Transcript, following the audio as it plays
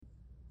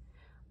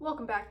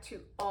Welcome back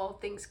to All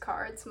Things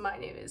Cards. My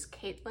name is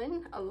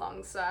Caitlin,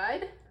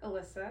 alongside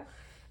Alyssa.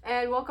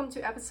 And welcome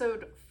to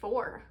episode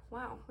 4.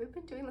 Wow, we've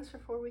been doing this for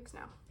 4 weeks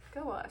now.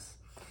 Go us.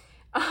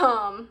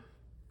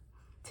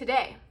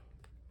 Today,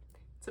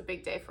 it's a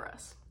big day for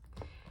us.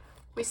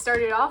 We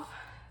started off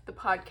the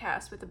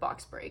podcast with a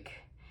box break,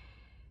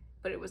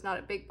 but it was not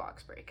a big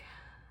box break.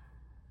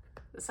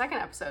 The second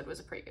episode was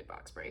a pretty good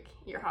box break.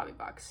 Your hobby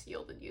box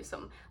yielded you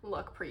some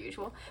luck per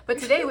usual. But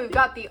today we've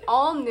got the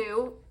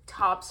all-new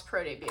Topps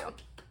Pro Debut.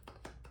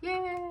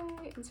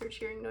 Yay! Insert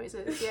cheering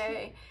noises.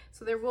 Yay!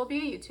 So there will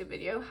be a YouTube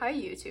video. Hi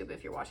YouTube,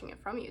 if you're watching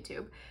it from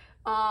YouTube.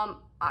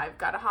 I've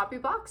got a hobby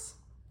box.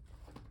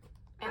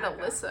 And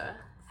Alyssa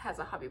has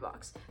a hobby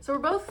box. So we're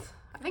both,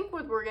 I think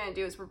what we're gonna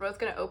do is we're both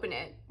gonna open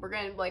it. We're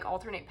gonna like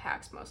alternate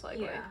packs most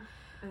likely. Yeah,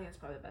 I think that's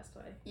probably the best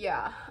way.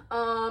 Yeah.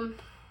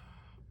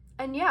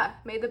 And yeah,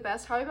 may the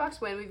best hobby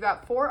box win. We've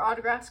got 4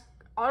 autograph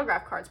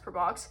cards per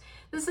box.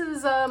 This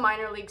is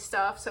minor league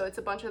stuff, so it's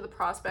a bunch of the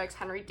prospects.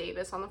 Henry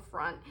Davis on the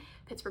front,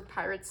 Pittsburgh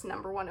Pirates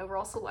 #1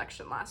 overall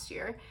selection last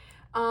year.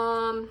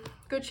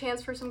 Good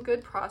chance for some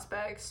good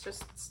prospects,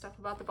 just stuff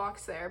about the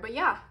box there. But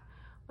yeah,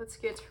 let's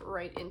get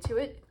right into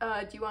it.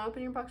 Do you want to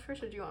open your box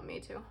first, or do you want me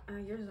to?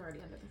 Yours is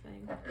already under the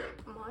thing.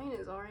 Mine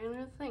is already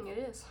under the thing, it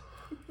is.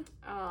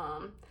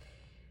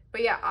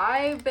 But yeah,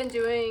 I've been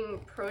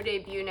doing Pro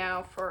Debut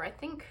now for, I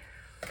think,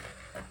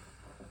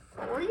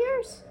 4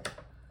 years?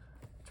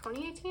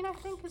 2018, I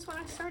think, is when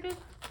I started.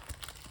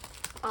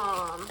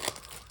 But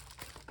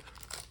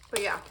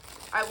yeah,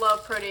 I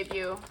love Pro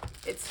Debut.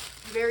 It's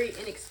very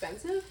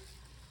inexpensive.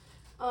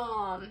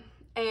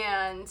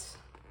 And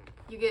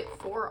you get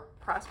 4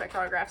 prospect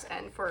autographs,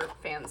 and for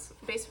fans,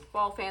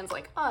 baseball fans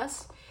like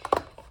us,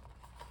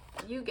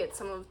 you get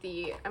some of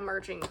the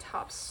emerging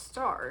top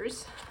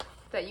stars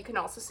that you can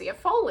also see at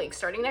Fall League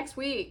starting next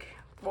week.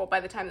 Well, by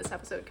the time this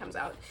episode comes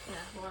out. Yeah,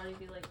 we'll already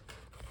be like...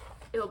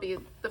 It'll be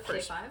the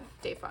first... Day 5?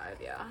 Day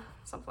 5, yeah.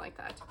 Something like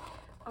that.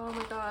 Oh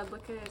my god,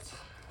 look at it.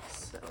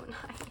 So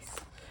nice.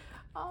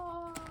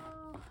 Oh,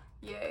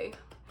 yay.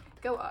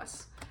 Go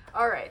us.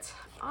 Alright,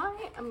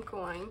 I am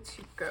going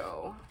to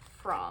go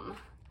from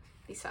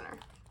the center.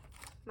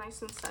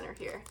 Nice and center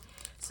here.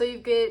 So you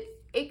get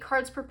 8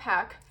 cards per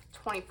pack,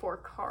 24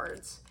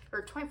 cards,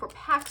 or 24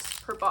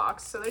 packs per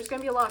box, so there's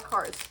gonna be a lot of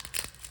cards.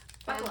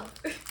 And,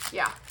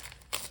 yeah.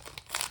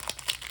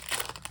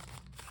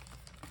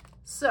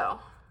 So,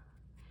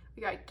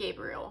 we got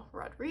Gabriel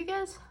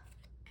Rodriguez,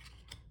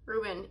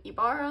 Ruben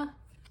Ibarra,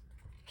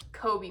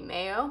 Kobe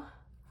Mayo,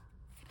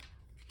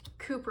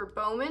 Cooper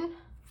Bowman,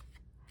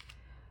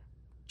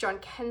 John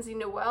Kenzie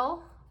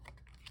Noel,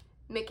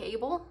 Mick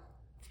Abel,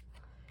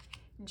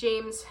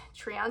 James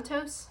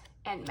Triantos,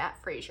 and Matt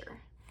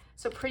Frazier.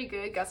 So pretty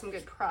good. Got some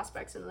good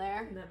prospects in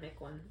there. And that Mick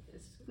one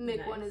is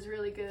Mick one is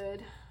really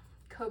good.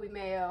 Kobe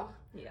Mayo,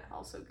 yeah,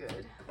 also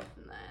good.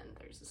 And then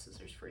there's the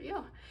scissors for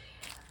you.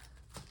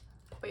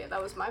 But yeah,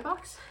 that was my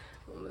box.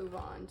 We'll move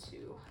on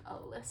to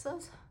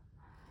Alyssa's.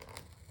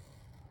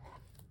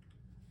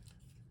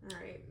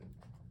 Alright.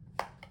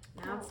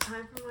 Now it's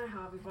time for my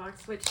hobby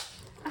box, which...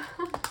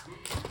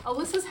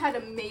 Alyssa's had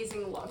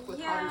amazing luck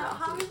with hobby boxes.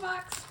 Hobby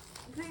box,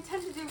 they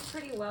tend to do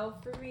pretty well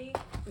for me. I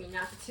mean,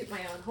 not to toot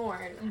my own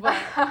horn,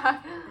 but...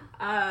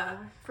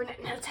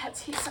 Fernando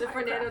Tatis. The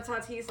Fernando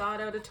Tatis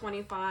auto to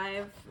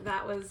 25,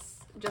 that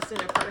was just in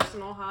a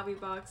personal hobby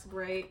box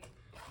break.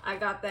 I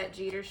got that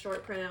Jeter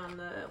short print on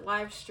the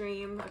live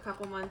stream a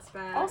couple months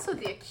back. Also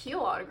the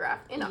Akil autograph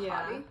in a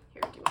hobby.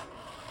 Here,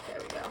 there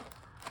we go.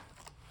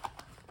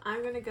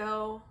 I'm gonna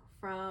go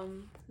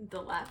from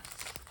the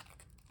left.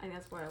 I think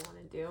that's what I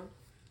want to do.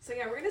 So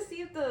yeah, we're gonna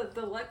see if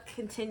the luck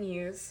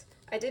continues.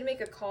 I did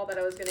make a call that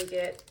I was gonna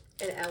get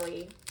an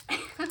Ellie.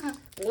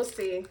 We'll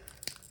see.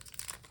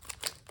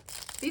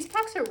 These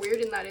packs are weird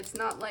in that it's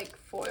not like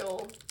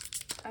foil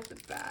at the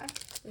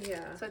back.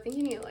 Yeah. So I think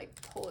you need to like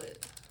pull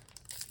it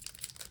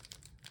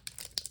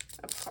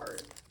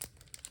apart.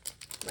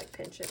 Like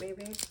pinch it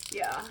maybe?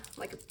 Yeah,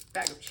 like a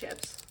bag of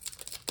chips.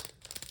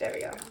 There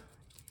we go.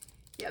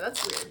 Yeah,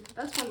 that's weird.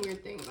 That's one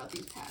weird thing about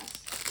these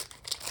packs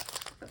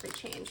that they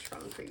changed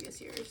from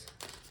previous years.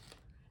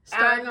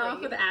 Starting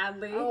off with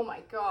Adley. Oh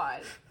my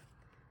god.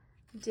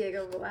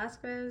 Diego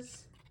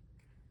Velasquez.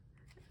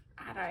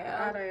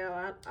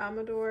 Adael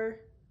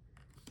Amador.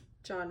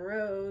 John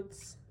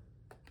Rhodes.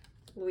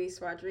 Luis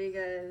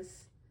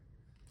Rodriguez.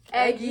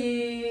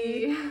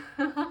 Eggy.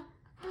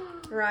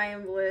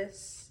 Ryan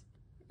Bliss.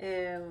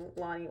 And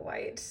Lonnie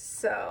White.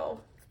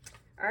 So,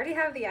 I already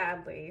have the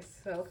Adley,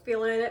 so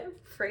feeling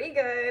pretty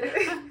good.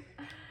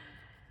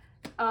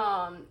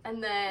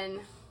 And then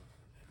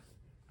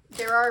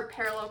there are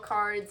parallel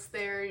cards.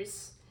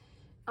 There's,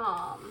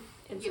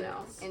 inserts. You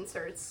know,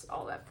 inserts,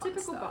 all that fun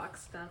Typical stuff.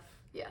 box stuff.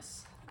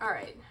 Yes. All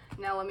right.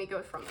 Now let me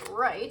go from the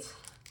right.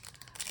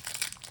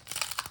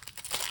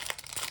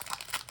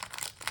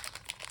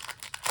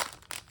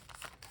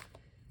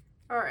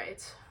 All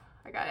right.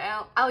 I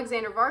got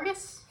Alexander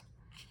Vargas,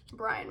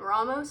 Brian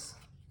Ramos,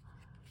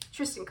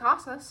 Tristan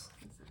Casas,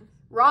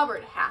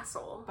 Robert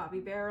Hassel,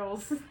 Bobby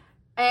Barrels,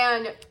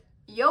 and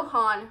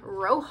Johan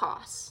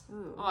Rojas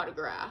Ooh.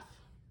 autograph.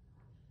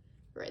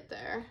 Right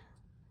there.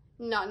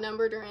 Not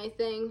numbered or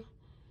anything,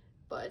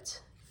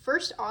 but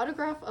first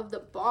autograph of the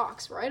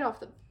box right off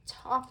the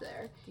top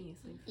there.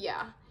 Easy.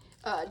 Yeah.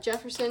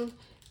 Jefferson,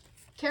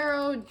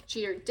 Caro,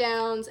 Jeter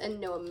Downs, and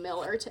Noah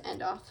Miller to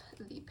end off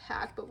the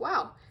pack. But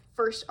wow,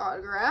 first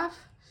autograph.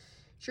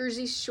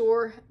 Jersey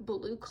Shore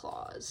Blue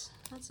Claws.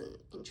 That's an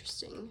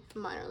interesting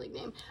minor league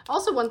name.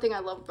 Also, one thing I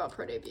love about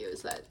Pro Debut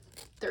is that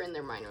they're in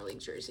their minor league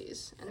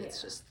jerseys, and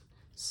it's just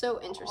so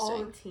interesting.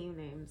 All the team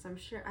names. I'm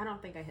sure. I don't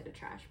think I hit a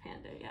trash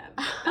panda yet,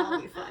 but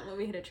that'll be fun when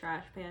we hit a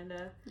trash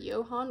panda.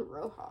 Johan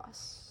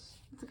Rojas.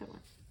 That's a good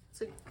one.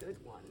 It's a good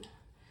one.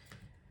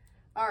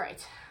 All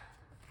right.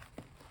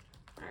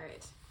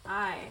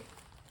 I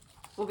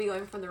will be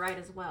going from the right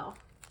as well.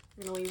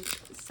 I'm going to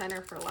leave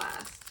center for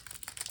last.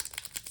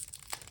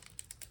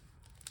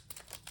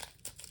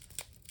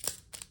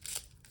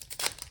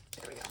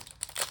 There we go.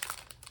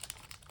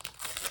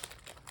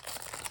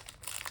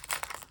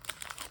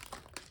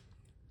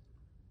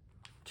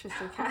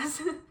 Tristan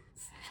Casas.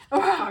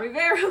 Bobby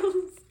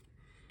Barrels.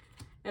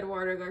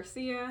 Eduardo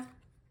Garcia.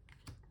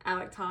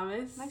 Alec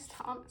Thomas. Nice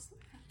Thomas.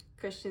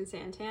 Christian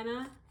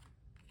Santana.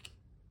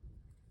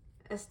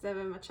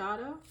 Esteban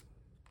Machado.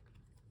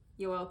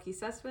 Yoel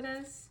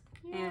Cespedes.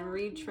 And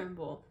Reed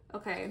Trimble.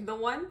 Okay, the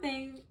one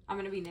thing, I'm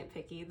going to be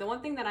nitpicky. The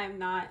one thing that I'm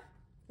not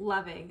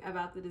loving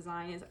about the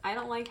design is I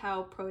don't like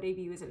how Pro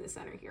Debut is in the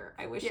center here.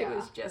 I wish it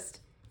was just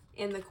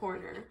in the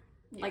corner,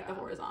 like the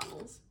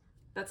horizontals.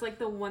 That's like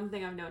the one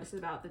thing I've noticed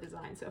about the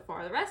design so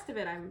far. The rest of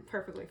it I'm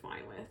perfectly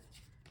fine with,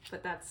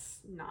 but that's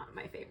not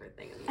my favorite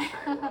thing in the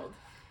entire world.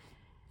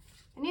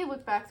 I need to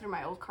look back through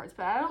my old cards,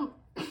 but I don't,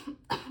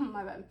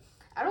 my bad.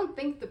 I don't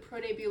think the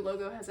Pro Debut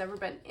logo has ever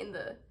been in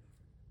the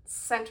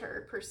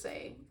center per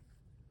se.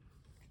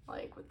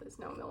 Like with this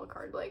Noah Miller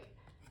card, like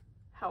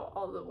how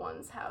all the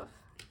ones have,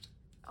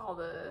 all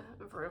the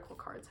vertical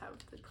cards have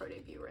the Pro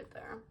Debut right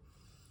there.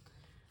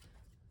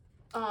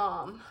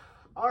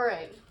 All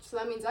right, so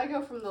that means I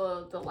go from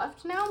the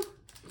left now?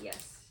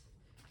 Yes.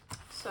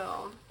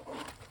 So,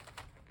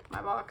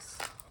 my box,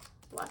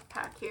 left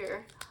pack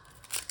here.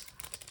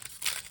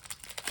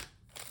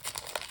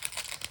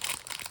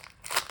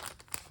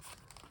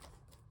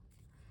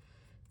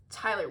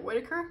 Tyler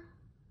Whitaker.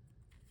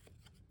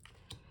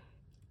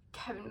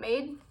 Kevin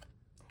Made.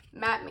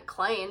 Matt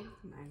McClain.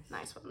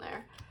 Nice one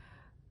there.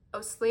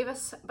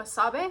 Oslevis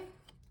Basabe.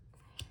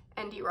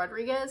 Andy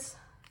Rodriguez.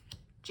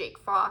 Jake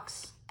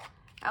Fox.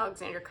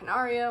 Alexander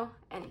Canario,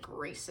 and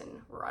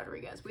Grayson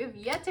Rodriguez. We have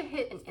yet to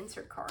hit an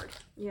insert card.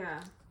 Yeah.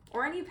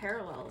 Or any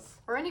parallels.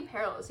 Or any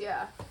parallels,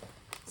 yeah.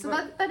 So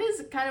that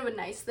is kind of a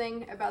nice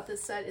thing about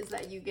this set is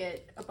that you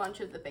get a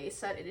bunch of the base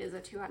set. It is a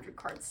 200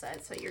 card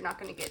set, so you're not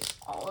going to get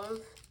all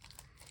of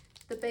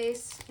the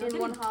base in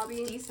one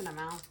hobby. Decent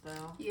amount,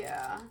 though.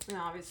 Yeah. And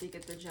obviously you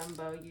get the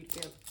jumbo, you'd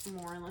get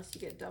more unless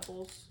you get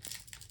doubles.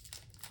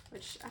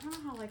 Which, I don't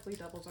know how likely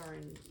doubles are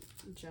in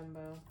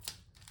jumbo.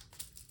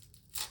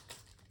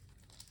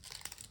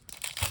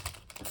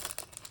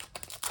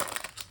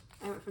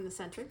 I went from the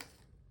center.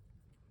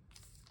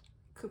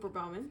 Cooper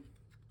Bowman.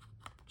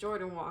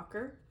 Jordan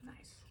Walker.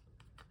 Nice.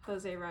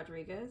 Jose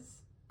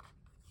Rodriguez.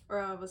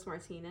 Orelvis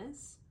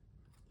Martinez.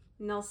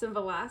 Nelson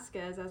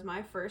Velasquez as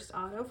my first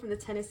auto from the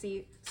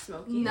Tennessee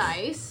Smokies.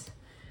 Nice.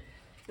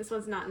 This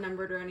one's not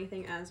numbered or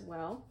anything as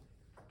well.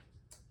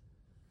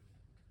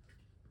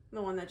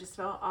 The one that just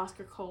fell,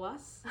 Oscar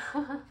Colas.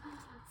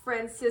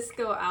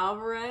 Francisco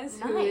Alvarez,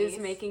 who is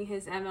making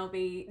his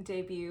MLB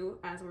debut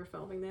as we're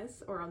filming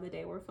this, or on the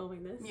day we're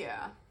filming this.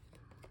 Yeah.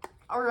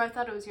 Or I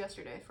thought it was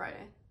yesterday,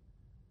 Friday.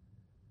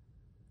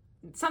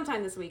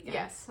 Sometime this weekend.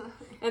 Yes.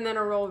 And then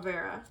Aurel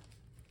Vera.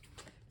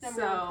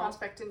 Number one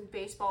prospect in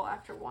baseball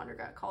after Wander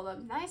got called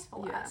up. Nice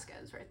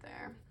Velasquez right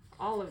there.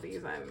 All of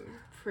these I'm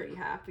pretty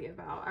happy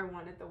about. I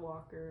wanted the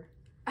Walker.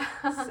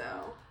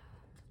 So,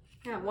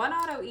 yeah, one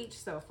auto each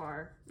so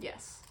far.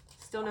 Yes.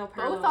 Still no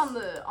parallels.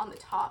 Both on the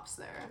tops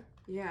there.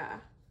 Yeah.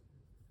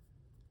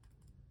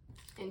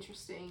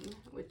 Interesting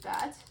with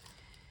that.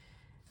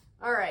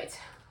 All right.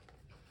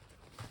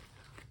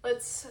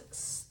 Let's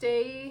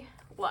stay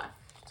left.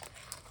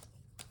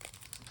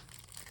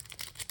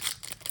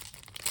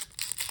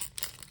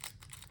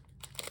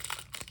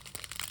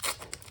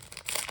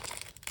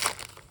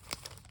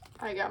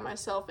 I got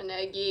myself an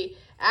Eggy.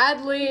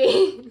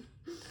 Adley.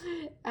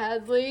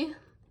 Adley.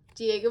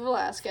 Diego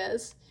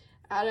Velasquez.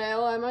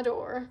 Adael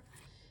Amador.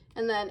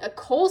 And then a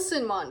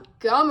Colson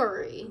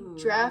Montgomery.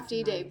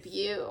 Drafty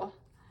debut.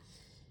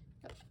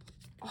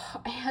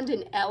 Oh, and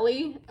an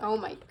Ellie. Oh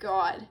my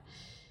god.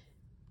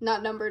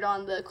 Not numbered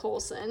on the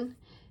Colson.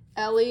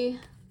 Ellie.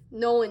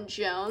 Nolan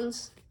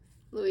Jones.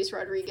 Luis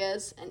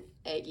Rodriguez. And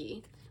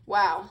Eggy.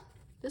 Wow.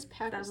 This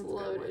pack was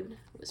loaded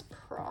with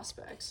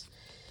prospects.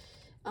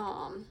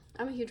 I'm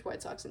a huge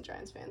White Sox and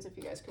Giants fans, if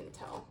you guys couldn't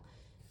tell.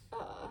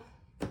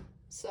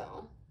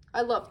 So,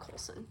 I love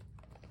Colson.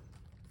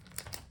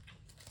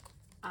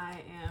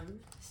 I am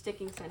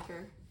sticking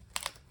center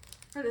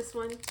for this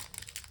one.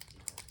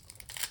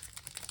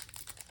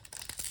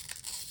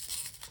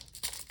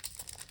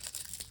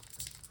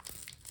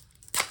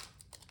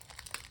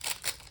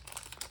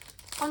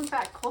 Fun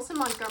fact, Colson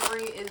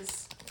Montgomery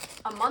is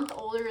a month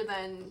older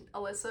than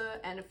Alyssa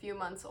and a few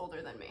months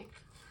older than me.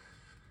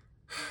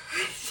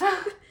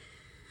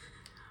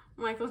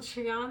 Michael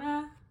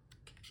Triana,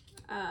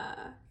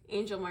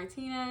 Angel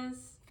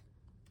Martinez,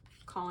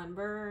 Colin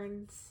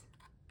Burns,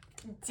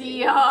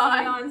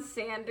 Deion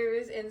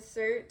Sanders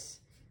insert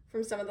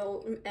from some of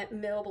the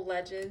milled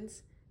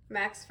legends,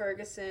 Max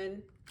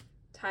Ferguson,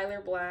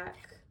 Tyler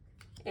Black,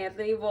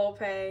 Anthony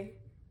Volpe,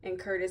 and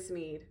Curtis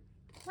Mead.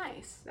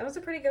 Nice. That was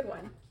a pretty good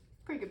one.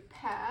 Pretty good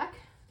pack.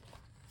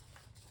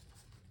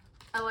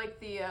 I like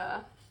the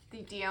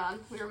Deion.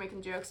 We were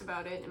making jokes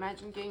about it.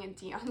 Imagine getting a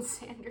Deion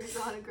Sanders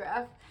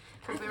autograph.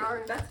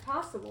 That's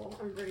possible,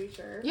 I'm pretty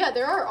sure. Yeah,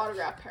 there are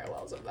autograph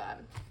parallels of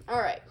that. All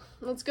right,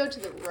 let's go to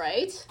the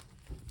right.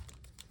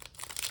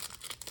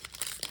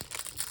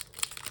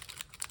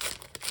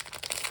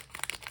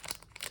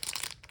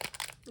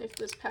 If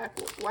this pack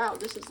will, wow,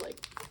 this is like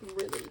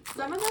really.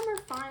 Some of them are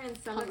fine and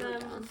some of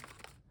them. Down.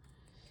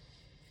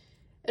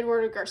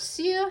 Eduardo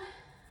Garcia,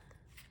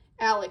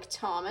 Alec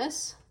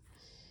Thomas,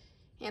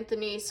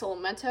 Anthony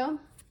Solometo,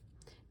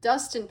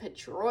 Dustin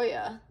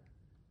Pedroia,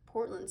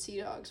 Portland Sea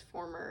Dogs,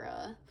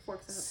 former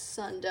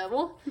Sun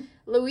Devil,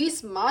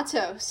 Luis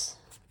Matos,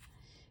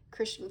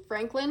 Christian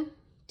Franklin,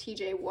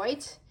 TJ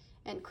White,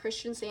 and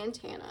Christian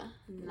Santana.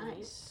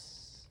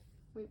 Nice.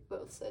 We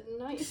both said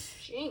nice.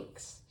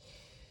 Jinx.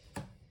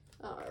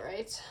 All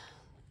right.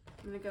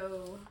 I'm going to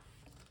go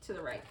to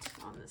the right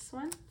on this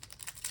one.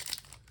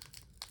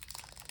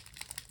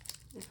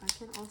 If I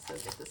can also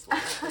get this one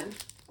open.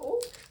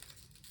 Oh.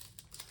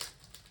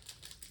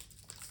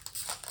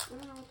 I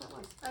don't know what that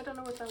was. I don't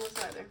know what that was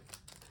either.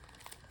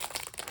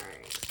 All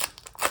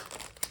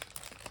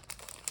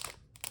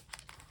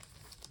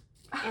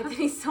right.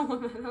 Anthony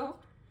Solometo,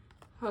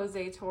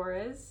 Jose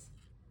Torres,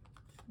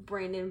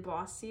 Brandon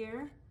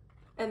Bossier,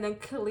 and then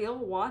Khalil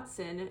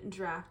Watson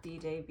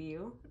draftee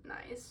debut.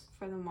 Nice.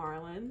 For the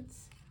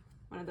Marlins.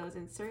 One of those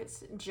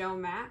inserts. Joe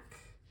Mack,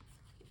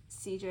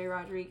 CJ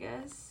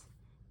Rodriguez,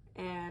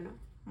 and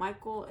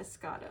Michael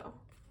Escato.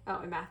 Oh,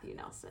 and Matthew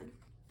Nelson.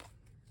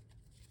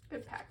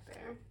 Good pack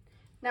there.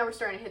 Now we're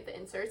starting to hit the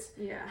inserts.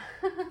 Yeah.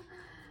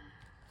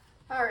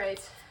 All right.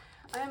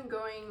 I'm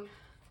going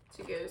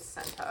to go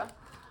Senta.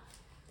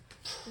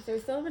 We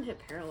still haven't hit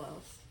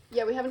parallels.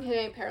 Yeah, we haven't hit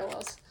any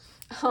parallels.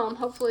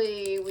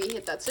 Hopefully we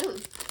hit that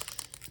soon.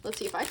 Let's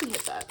see if I can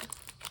hit that.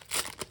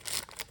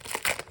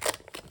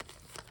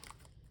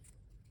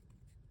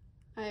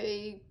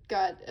 I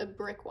got a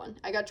brick one.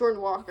 I got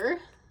Jordan Walker,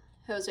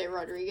 Jose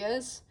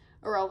Rodriguez,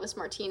 Orelvis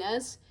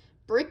Martinez,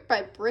 brick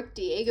by brick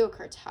Diego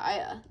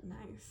Cartaya.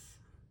 Nice.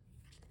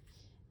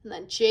 And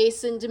then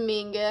Jason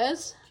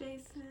Dominguez.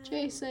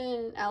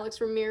 Jason. Alex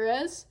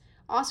Ramirez,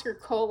 Oscar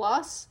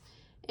Colas,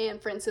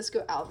 and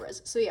Francisco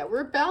Alvarez. So yeah,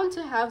 we're bound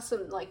to have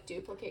some like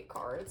duplicate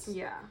cards.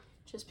 Yeah.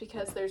 Just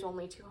because there's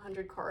only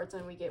 200 cards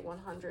and we get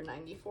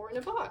 194 in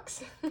a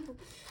box.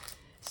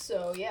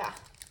 So yeah.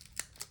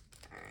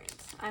 All right.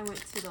 I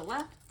went to the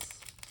left.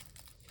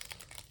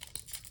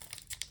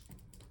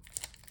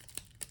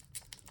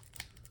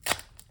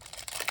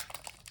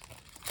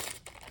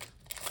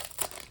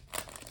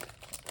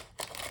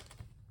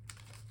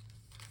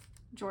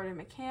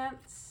 Jordan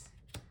McCants,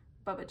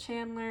 Bubba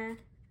Chandler,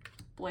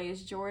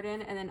 Blaze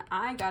Jordan, and then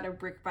I got a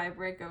brick by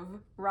brick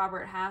of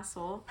Robert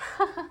Hassel,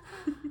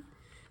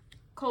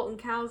 Colton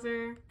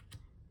Cowser,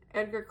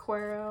 Edgar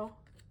Cuero,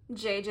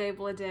 JJ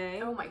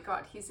Blade. Oh my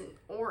god, he's an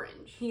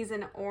orange. He's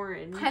an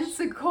orange.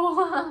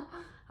 Pensacola.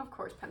 Of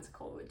course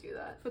Pensacola would do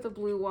that. For the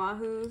Blue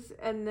Wahoos,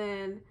 and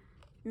then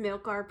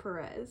Milkar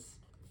Perez.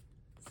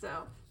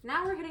 So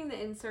now we're hitting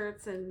the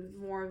inserts and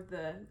more of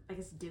the, I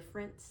guess,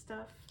 different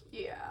stuff.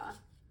 Yeah.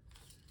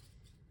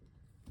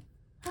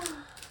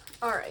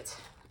 All right.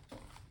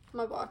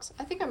 My box.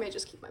 I think I may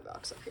just keep my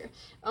box up here.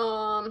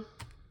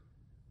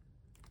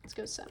 Let's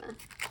go center.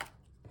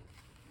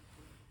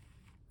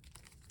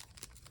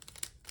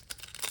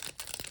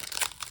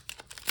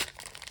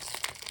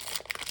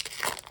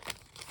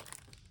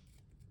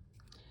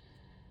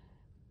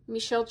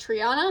 Michelle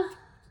Triana,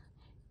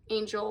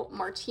 Angel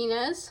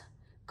Martinez,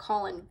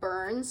 Colin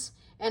Burns,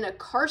 and a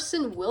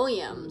Carson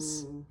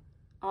Williams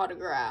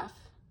autograph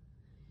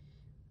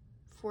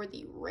for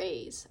the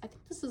Rays. I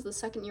think this is the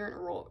second year in a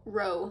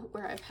row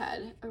where I've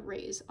had a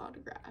Rays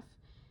autograph.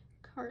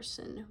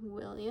 Carson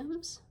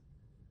Williams.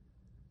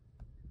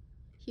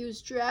 He was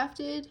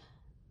drafted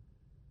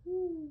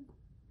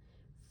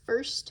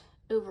first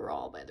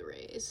overall by the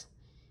Rays.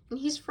 And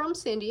he's from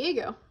San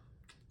Diego.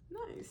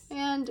 Nice.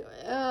 And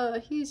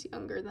he's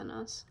younger than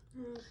us.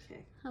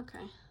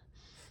 Okay.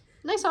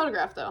 Nice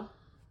autograph, though.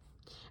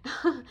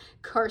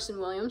 Carson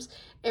Williams,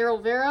 Errol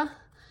Vera,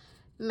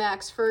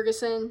 Max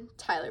Ferguson,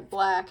 Tyler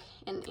Black,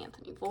 and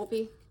Anthony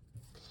Volpe.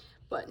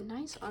 But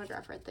nice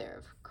autograph right there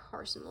of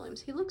Carson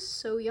Williams. He looks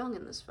so young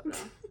in this photo.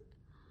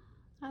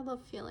 I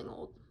love feeling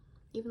old,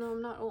 even though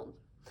I'm not old.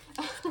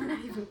 We're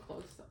not even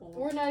close to old.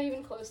 We're not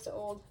even close to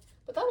old.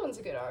 But that one's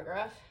a good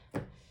autograph.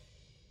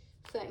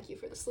 Thank you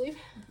for the sleeve.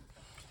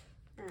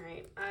 All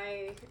right,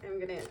 I am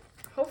gonna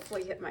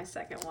hopefully hit my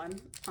second one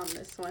on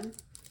this one.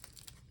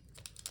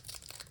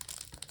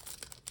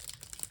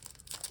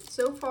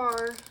 So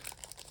far,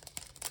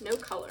 no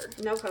color.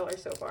 No color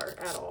so far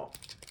at all.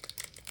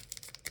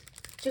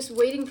 Just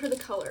waiting for the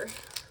color.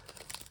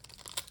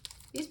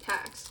 These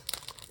packs.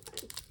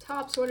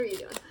 Tops, what are you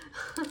doing?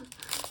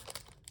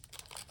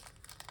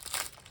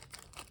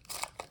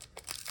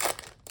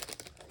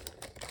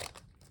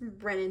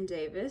 Brennan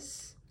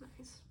Davis.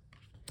 Nice.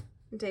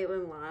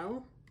 Dalen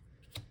Lyle.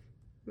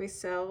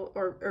 Marcel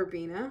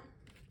Urbina.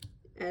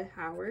 Ed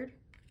Howard.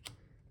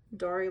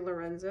 Dari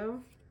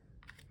Lorenzo.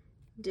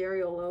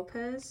 Dario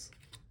Lopez.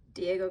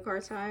 Diego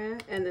Cartaya.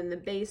 And then the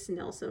base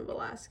Nelson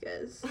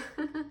Velasquez.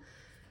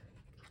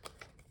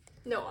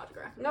 No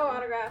autograph. No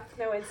autograph,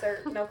 no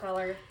insert, no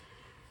color.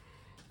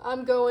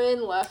 I'm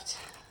going left.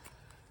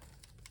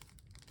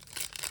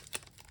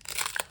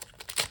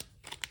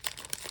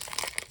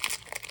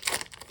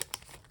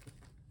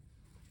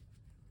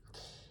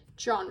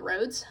 John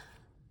Rhodes,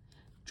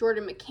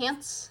 Jordan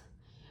McCants,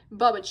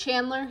 Bubba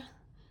Chandler,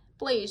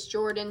 Blaze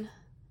Jordan,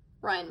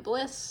 Ryan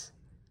Bliss,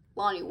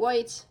 Lonnie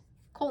White,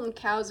 Colton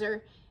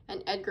Cowser,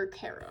 and Edgar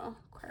Quero.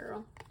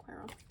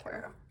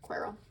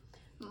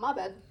 My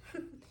bad.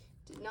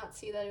 Did not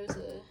see that it was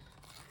a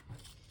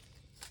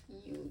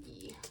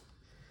UE.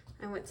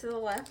 I went to the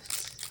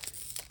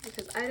left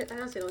because I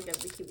honestly don't get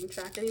to be keeping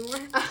track anymore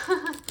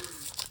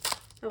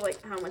of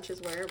like how much is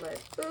where, but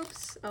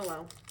oops, oh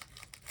well.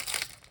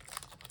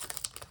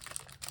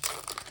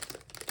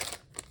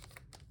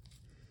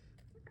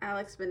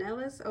 Alex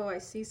Vanellis, oh I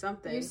see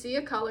something. You see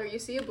a color, you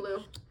see a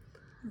blue.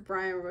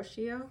 Brian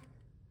Rocio,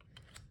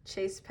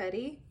 Chase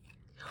Petty.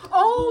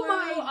 Oh Blue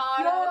my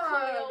auto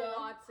god! Cleo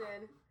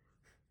Watson.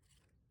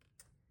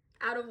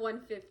 Out of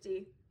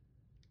 150.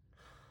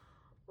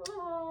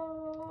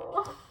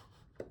 Oh.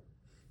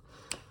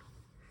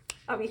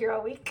 I'll be here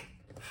all week.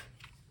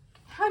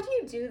 How do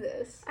you do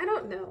this? I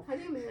don't know. How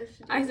do you manage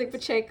to do Isaac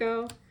this?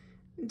 Pacheco,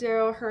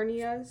 Daryl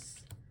Hernias,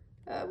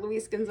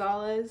 Luis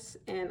Gonzalez,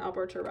 and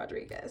Alberto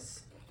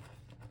Rodriguez.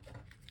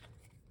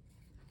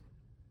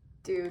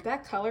 Dude,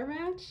 that color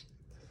match?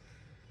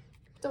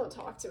 Don't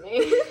talk to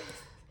me.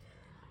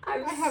 I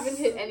haven't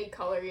hit any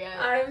color yet.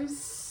 I'm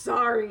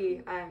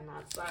sorry. I'm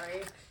not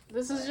sorry.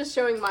 This is just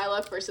showing my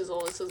luck versus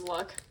Alyssa's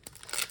luck.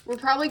 We're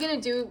probably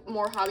gonna do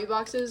more hobby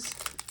boxes.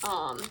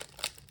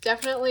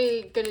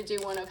 Definitely gonna do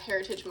one of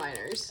Heritage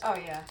Miners. Oh,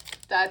 yeah.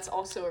 That's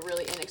also a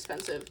really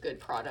inexpensive, good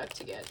product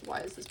to get.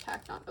 Why is this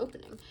pack not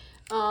opening?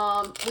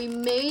 We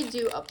may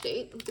do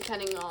update,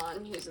 depending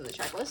on who's in the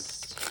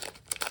checklist.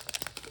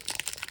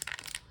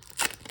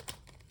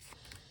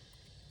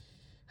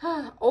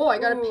 Oh, I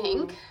got a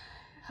pink.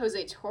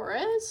 Jose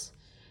Torres,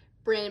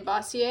 Brandon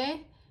Bossier,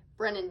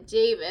 Brennan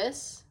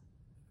Davis,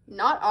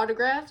 not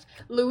autographed,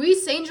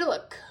 Luis Angel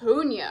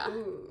Acuna.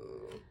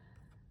 Ooh.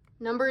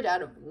 Numbered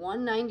out of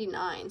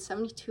 199,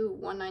 72,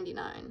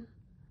 199.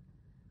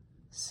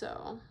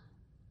 So,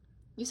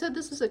 you said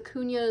this is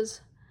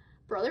Acuna's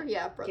brother?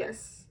 Yeah, brother.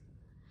 Yes.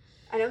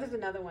 I know there's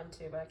another one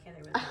too, but I can't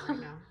think of his name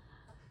right now.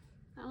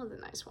 That one's a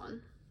nice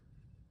one.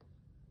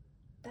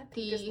 That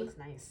pink just looks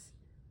nice.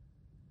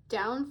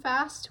 Down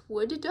Fast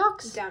Wood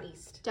Ducks? Down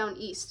East. Down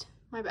East.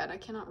 My bad, I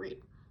cannot read.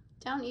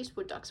 Down East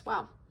Wood Ducks.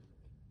 Wow.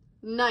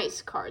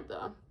 Nice card,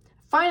 though.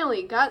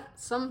 Finally got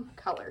some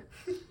color.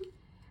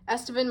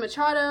 Esteban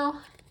Machado,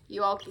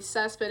 Ualki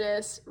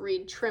Cespedes,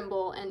 Reed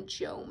Trimble, and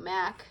Joe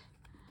Mack.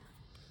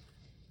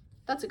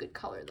 That's a good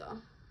color, though.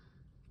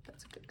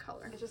 That's a good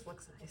color. It just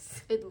looks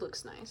nice. It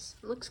looks nice.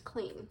 It looks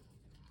clean.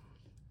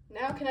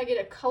 Now can I get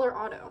a color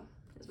auto,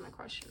 is my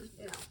question.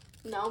 No.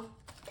 No?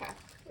 Okay.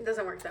 It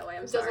doesn't work that way,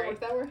 I'm It sorry. doesn't work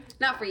that way?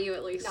 Not for you,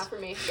 at least. Not for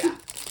me, yeah.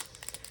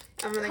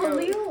 I'm gonna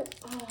Khalil. go...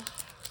 Oh.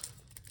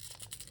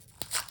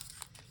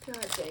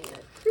 God dang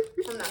it.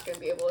 I'm not going to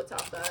be able to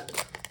top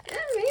that.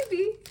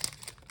 Maybe.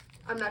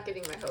 I'm not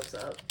getting my hopes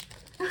up.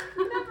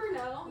 You never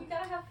know. You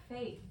gotta have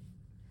faith.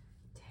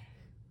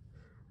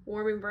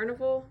 Warming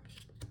Berneval,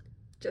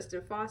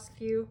 Justin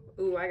Foscue.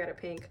 Ooh, I got a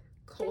pink.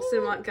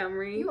 Colson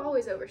Montgomery. You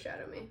always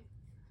overshadow me.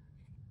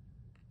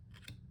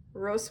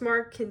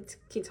 Rosemar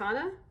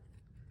Quintana,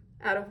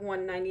 out of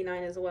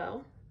 199 as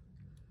well.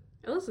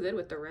 It looks good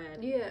with the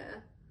red.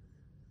 Yeah.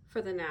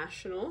 For the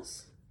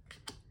Nationals,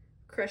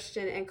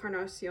 Christian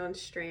Encarnacion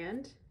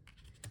Strand,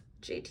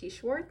 JT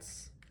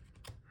Schwartz,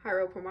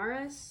 Jairo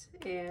Pomares,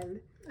 and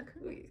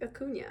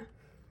Acuna.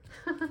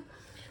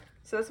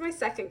 So that's my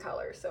second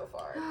color so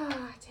far.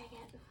 Ah, dang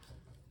it.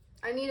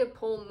 I need to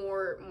pull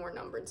more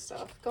numbered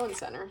stuff. Go in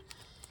center.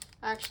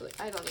 Actually,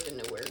 I don't even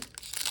know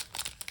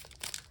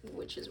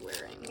which is where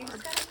anymore. You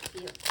just gotta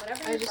feel.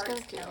 Whatever I your just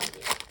heart's gotta feel. telling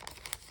you.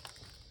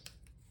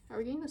 Are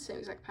we getting the same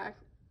exact pack?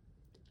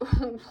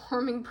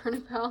 Warming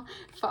Bernabel,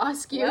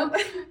 Foscue, Yep.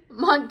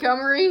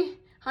 Montgomery,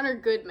 Hunter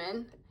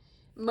Goodman,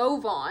 Mo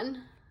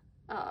Vaughn,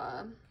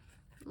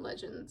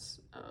 Legends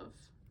of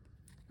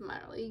the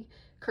Minor League,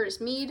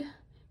 Curtis Mead,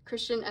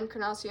 Christian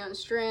Encarnacion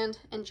Strand,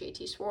 and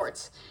JT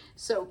Schwartz.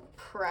 So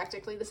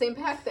practically the same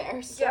pack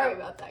there. Sorry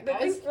about that,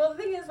 guys. The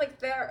thing is, like,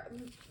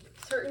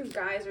 certain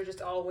guys are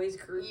just always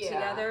grouped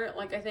together.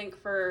 Like, I think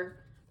for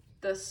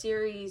the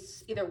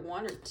series, either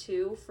 1 or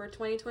 2 for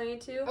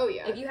 2022. Oh,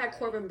 yeah. If you had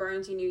Corbin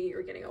Burns, you knew you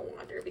were getting a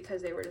Wander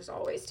because they were just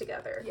always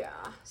together. Yeah.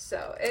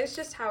 So, it's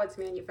just how it's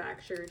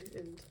manufactured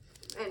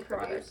and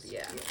produced.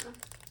 Yeah.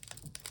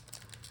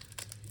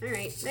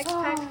 Alright, next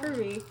pack for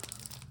me.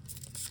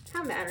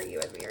 How mad are you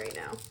at me right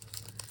now?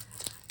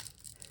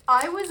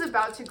 I was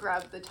about to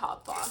grab the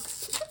top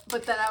box,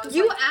 but then I was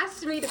You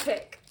asked me to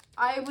pick.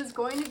 I was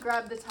going to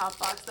grab the top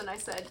box, then I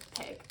said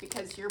pick,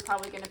 because you're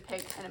probably going to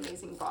pick an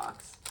amazing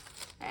box.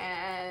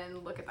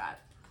 And look at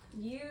that.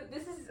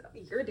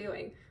 You're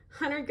doing.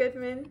 Hunter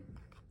Goodman,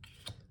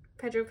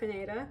 Pedro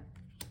Pineda,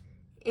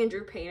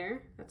 Andrew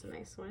Painter, that's a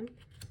nice one,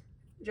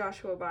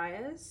 Joshua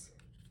Baez,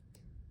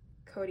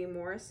 Cody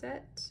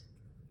Morissette,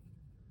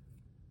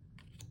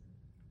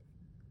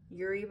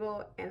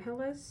 Uriel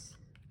Angeles,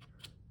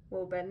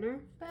 Will Bednar,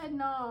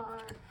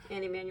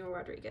 and Emmanuel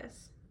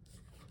Rodriguez.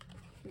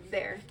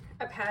 There.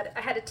 I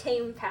had a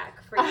tame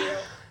pack for you.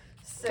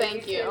 So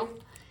Thank you.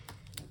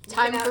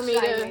 Time for me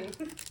to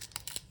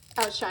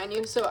outshine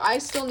you. So I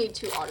still need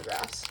 2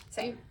 autographs.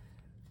 Same.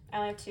 I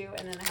only have 2,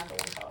 and then I have the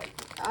 1 color.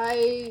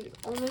 I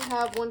only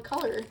have 1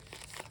 color.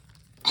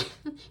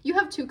 You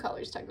have 2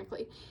 colors,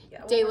 technically.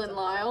 Yeah, Dalen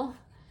Lyle,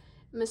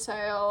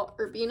 Misael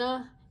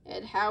Urbina,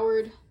 Ed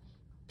Howard,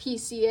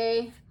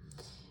 PCA,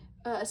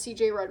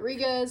 CJ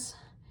Rodriguez,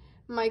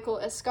 Michael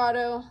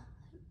Escato,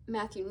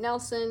 Matthew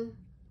Nelson,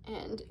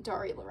 and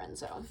Dari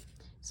Lorenzo.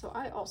 So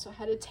I also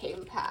had a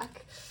tame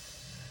pack.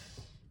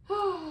 We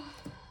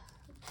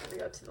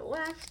go to the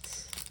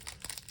left.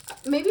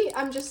 Maybe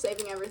I'm just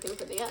saving everything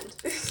for the end.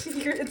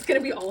 It's gonna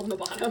be all on the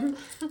bottom.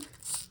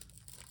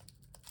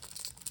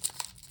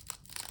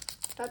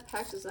 That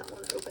pack does not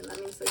want to open. That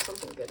means there's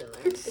something good in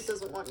there. It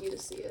doesn't want you to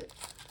see it.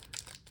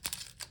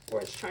 Or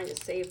it's trying to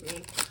save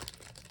me.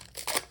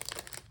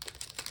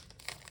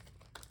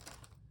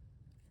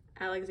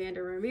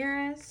 Alexander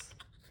Ramirez,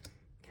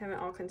 Kevin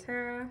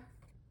Alcantara,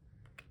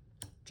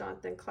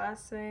 Jonathan,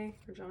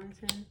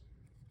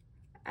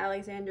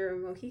 Alexander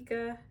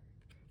Mojica,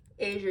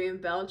 Adrian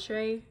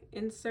Beltre,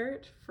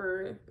 insert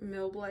for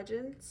Milb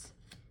Legends,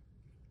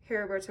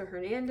 Heriberto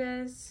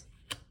Hernandez,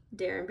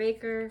 Darren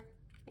Baker,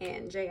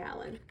 and Jay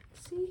Allen.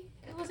 See,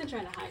 it wasn't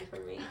trying to hide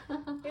from me.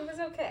 It was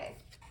okay.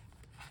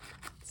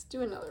 Let's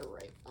do another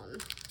right one.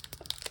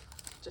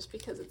 Just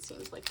because it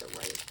seems like the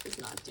right is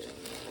not doing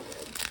me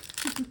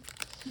any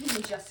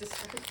good. Justice.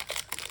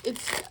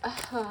 It's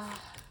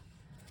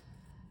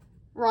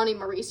Ronnie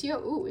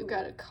Mauricio. Ooh, we've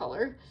got a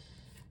color.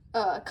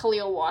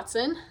 Khalil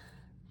Watson,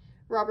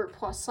 Robert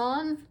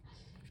Poisson,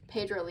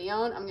 Pedro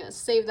Leon. I'm going to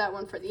save that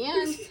one for the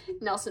end.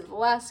 Nelson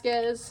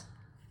Velasquez,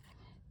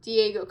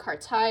 Diego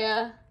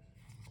Cartaya,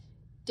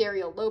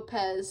 Dario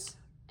Lopez,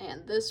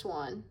 and this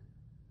one,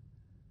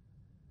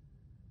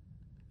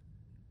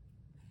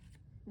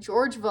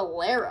 George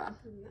Valera.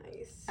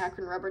 Nice.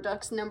 Akron Rubber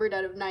Ducks, numbered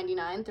out of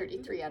 99,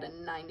 33 out of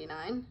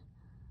 99.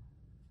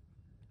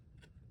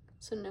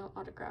 So no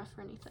autograph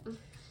or anything.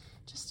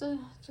 Just a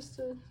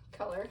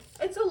color.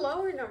 It's a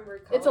lower number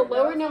color. It's a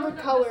lower number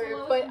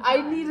color, but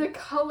I need a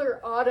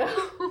color auto.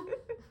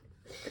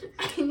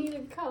 I need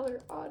a color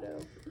auto.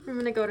 I'm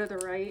gonna go to the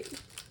right.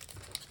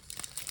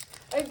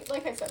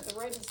 Like I said, the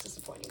right is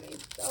disappointing me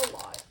a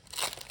lot.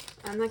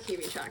 I'm not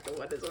keeping track of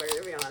what is where,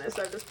 to be honest.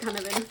 I've just kind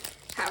of been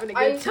having a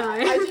good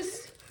time.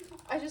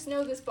 I just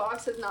know this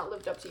box has not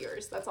lived up to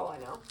yours. That's all I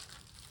know.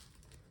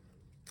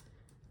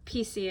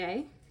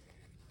 PCA,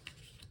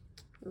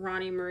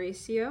 Ronnie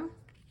Mauricio,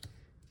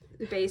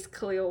 base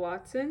Khalil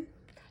Watson,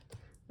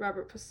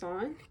 Robert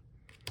Poisson,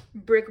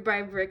 Brick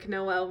by Brick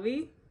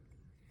Noelvi,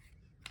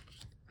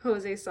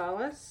 Jose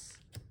Salas,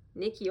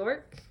 Nick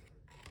York,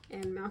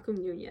 and Malcolm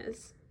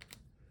Nunez.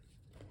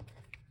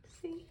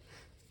 See?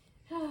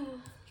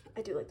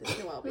 I do like this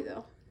Noelvi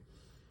though.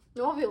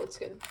 Noelvi looks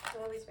good.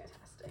 Noelvi's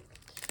fantastic.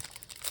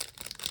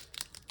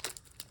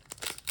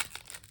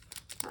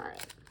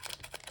 Alright.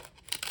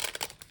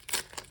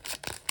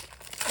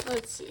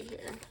 Let's see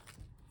here.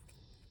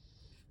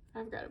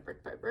 I've got a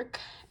Brick by Brick.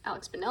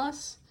 Alex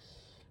Pinellas,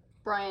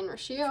 Brian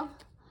Rashio,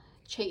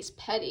 Chase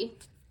Petty,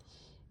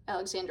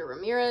 Alexander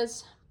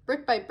Ramirez,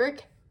 Brick by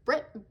Brick,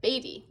 Brett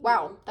Beatty.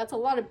 Wow, that's a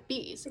lot of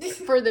B's.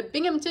 For the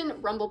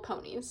Binghamton Rumble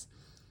Ponies.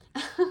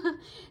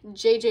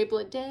 JJ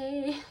Blade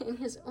in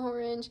his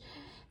orange,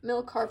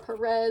 Milcar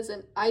Perez,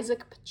 and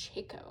Isaac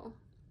Pacheco.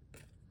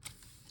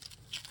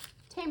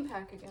 Tame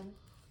pack again.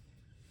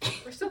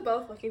 We're still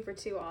both looking for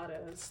 2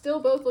 autos. Still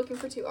both looking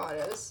for 2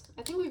 autos.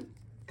 I think we've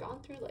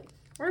gone through like...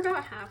 We're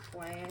about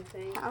halfway, I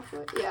think.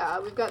 Halfway? Yeah,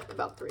 we've got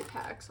about 3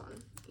 packs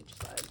on each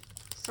side.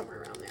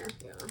 Somewhere around there.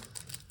 Yeah.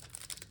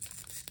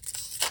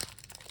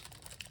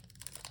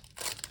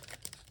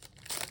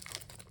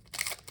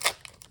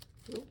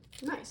 Ooh,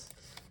 nice.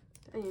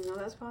 I didn't even know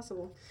that was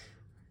possible.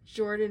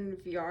 Jordan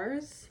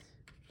Viars,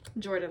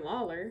 Jordan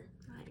Lawler,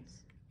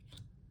 Nice.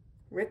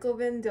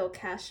 Rickelvin Del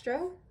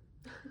Castro,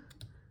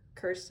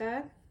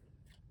 Kerstad,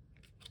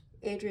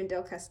 Adrian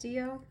Del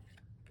Castillo,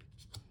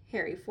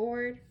 Harry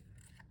Ford,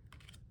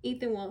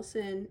 Ethan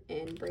Wilson,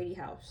 and Brady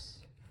House.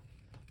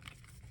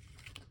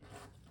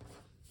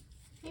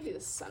 Maybe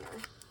the center.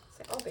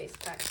 So all base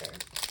pack there.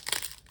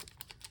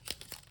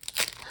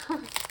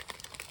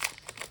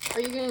 Are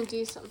you gonna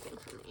do something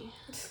for me?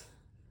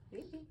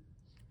 Maybe.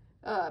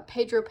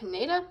 Pedro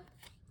Pineda,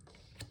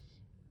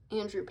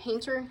 Andrew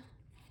Painter,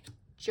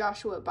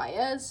 Joshua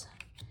Baez,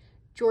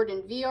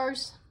 Jordan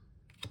Vilars,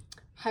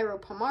 Jairo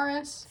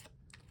Pomares,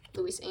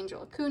 Luis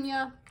Angel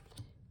Acuna,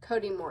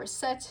 Cody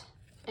Morissette,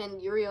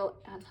 and Uriel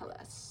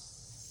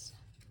Angeles.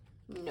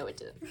 No, it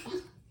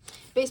didn't.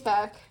 Base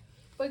pack,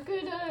 but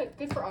good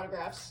for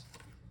autographs.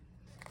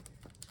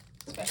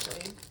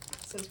 Especially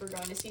since we're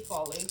going to see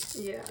fall leagues.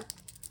 Yeah.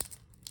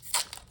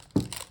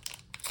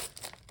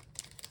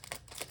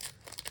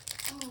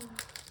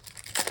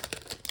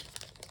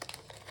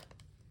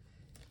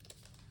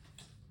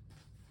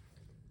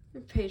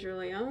 Pedro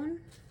Leon,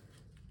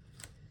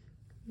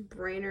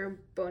 Brainer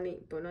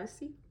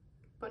Bonassi,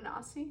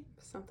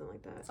 something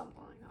like that.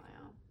 Something like that,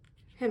 yeah.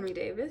 Henry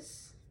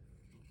Davis,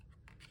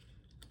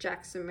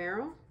 Jackson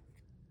Merrill,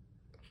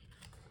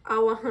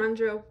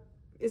 Alejandro,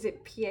 is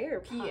it PA or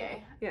PA?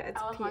 Yeah,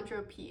 it's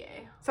Alejandro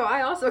PA. So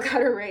I also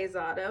got a Rays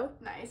auto.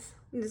 Nice.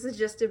 This is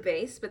just a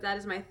base, but that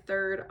is my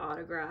third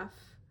autograph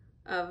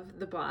of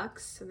the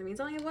box. So that means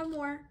I only have one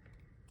more.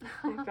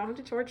 I don't have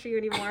to torture you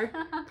anymore.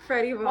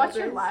 Freddie Valdez. Watch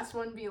your last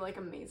one be like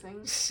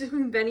amazing.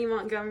 Benny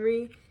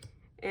Montgomery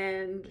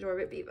and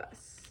Jorbit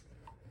Vivas.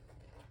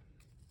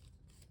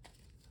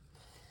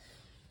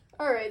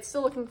 Alright,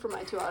 still looking for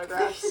my 2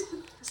 autographs.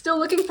 Still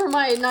looking for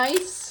my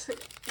nice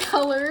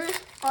color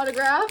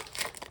autograph.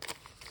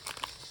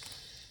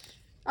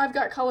 I've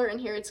got color in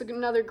here. It's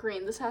another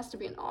green. This has to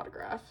be an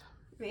autograph.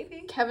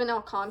 Maybe. Kevin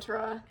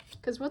Alcantara.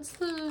 Because what's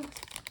the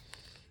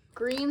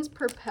greens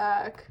per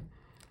pack?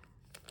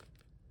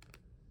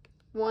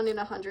 1 in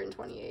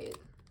 128.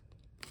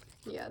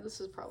 Yeah, this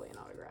is probably an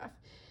autograph.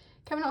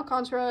 Kevin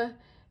Alcantara,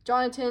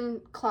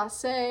 Jonathan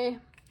Clase,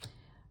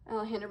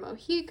 Alejandro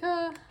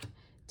Mojica,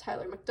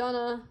 Tyler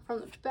McDonough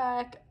from the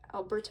back,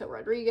 Alberto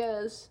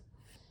Rodriguez,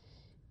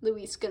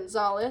 Luis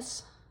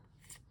Gonzalez,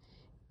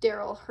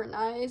 Daryl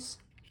Hernandez,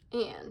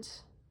 and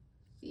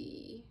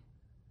an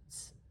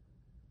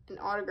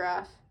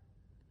autograph,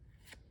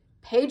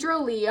 Pedro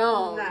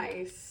Leon.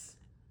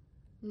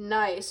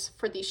 Nice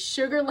for the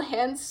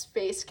Sugarland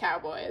Space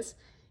Cowboys.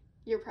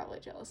 You're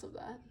probably jealous of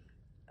that.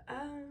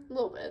 A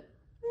little bit.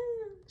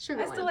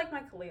 Sugarland. I still like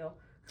my Khalil.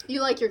 You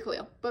like your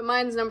Khalil, but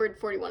mine's numbered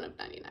 41 of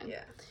 99.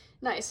 Yeah.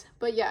 Nice.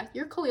 But yeah,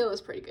 your Khalil is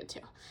pretty good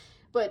too.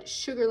 But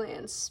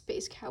Sugarland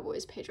Space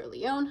Cowboys, Pedro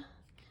Leon.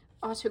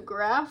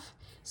 Autograph.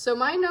 So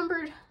my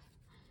numbered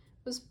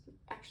was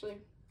actually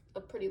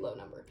a pretty low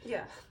number.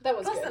 Yeah. That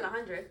was less good. than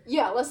 100.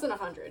 Yeah, less than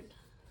 100.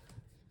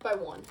 By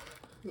 1.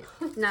 Yeah.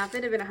 Now, if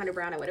it had been 100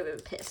 Brown, I would have been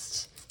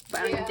pissed. But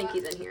I don't even think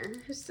he's in here,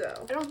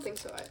 so. I don't think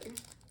so either.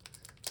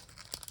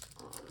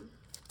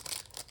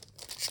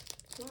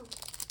 Wow.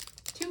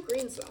 2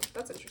 greens, though.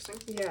 That's interesting.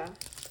 Yeah.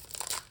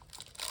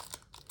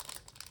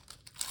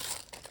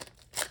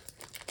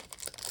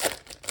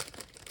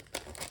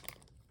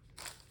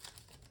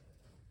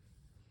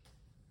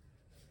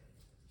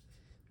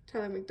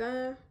 Tyler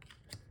McDonough,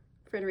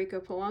 Federico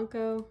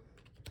Polanco,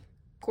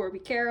 Corby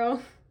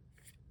Carroll,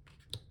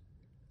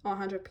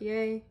 Alejandro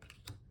P.A.,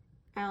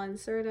 Alan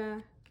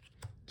Cerda,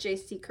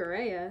 J.C.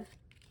 Correa,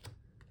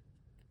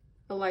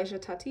 Elijah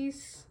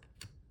Tatis,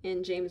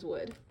 and James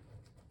Wood.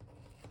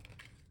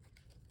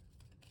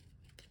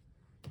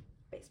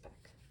 Base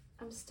pack.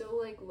 I'm still,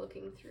 like,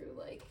 looking through,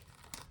 like,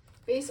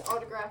 base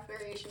autograph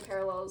variation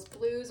parallels.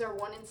 Blues are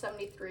 1 in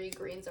 73,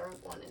 greens are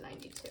 1 in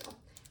 92.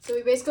 So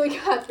we basically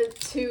got the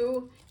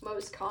 2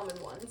 most common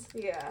ones.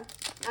 Yeah.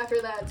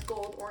 After that, it's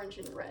gold, orange,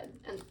 and red,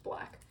 and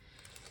black.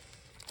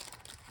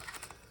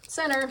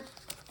 Center.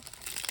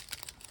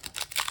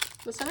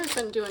 The center's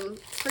been doing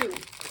pretty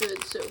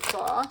good so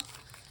far.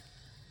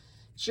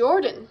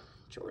 Jordan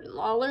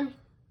Lawler.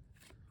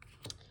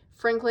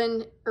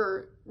 Franklin,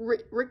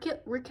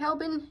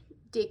 Rickelbin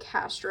de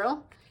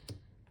Castro.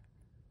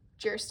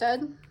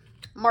 Jerstead.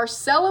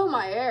 Marcelo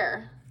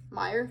Meyer.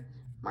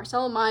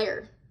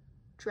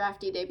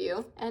 Drafty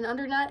debut. And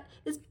under that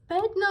is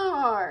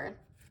Bednar.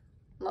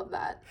 Love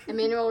that.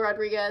 Emmanuel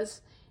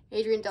Rodriguez,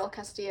 Adrian Del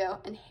Castillo,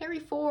 and Harry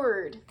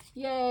Ford.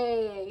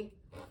 Yay.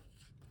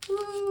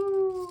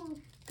 Woo.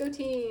 Go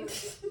team.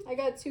 I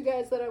got 2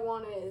 guys that I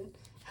wanted.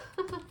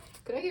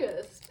 Could I get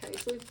a penny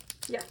sleeve?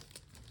 Yeah.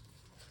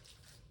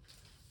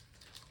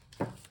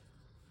 Thank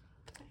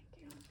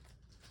you.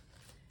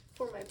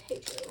 For my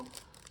Pedro.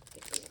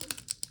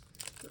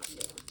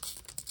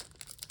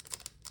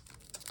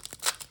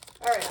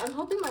 Alright, I'm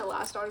hoping my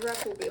last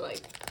autograph will be,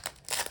 like,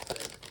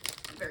 good.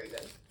 Very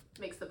good.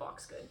 Makes the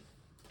box good.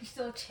 There's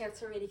still a chance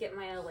for me to get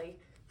my LA.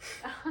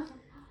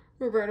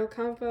 Roberto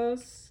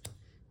Campos,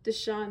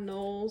 Deshaun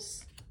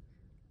Knowles,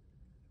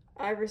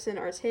 Iverson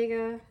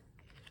Ortega,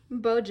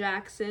 Bo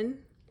Jackson,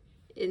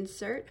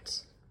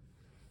 insert,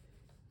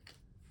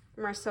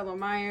 Marcelo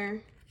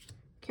Meyer,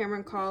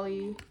 Cameron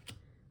Cawley,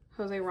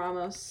 Jose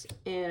Ramos,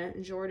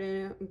 and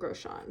Jordan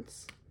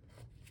Groshans.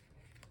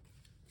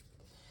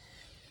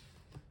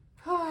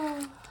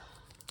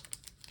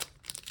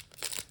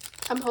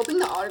 I'm hoping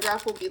the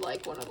autograph will be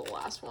like one of the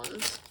last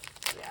ones.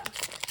 Yeah.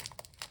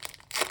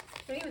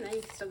 But even then,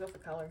 you can still go for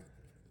color.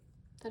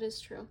 That is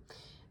true.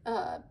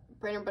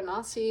 Brandon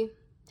Bonassi,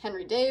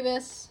 Henry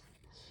Davis,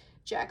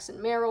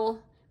 Jackson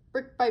Merrill,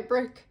 Brick by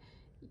Brick,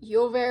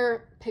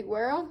 Yover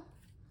Piguero,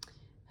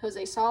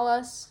 Jose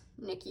Salas,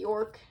 Nick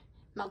York,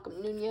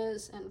 Malcolm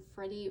Nunez, and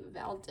Freddie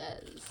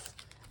Valdez.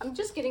 I'm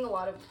just getting a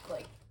lot of,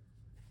 like,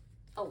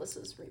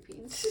 Alyssa's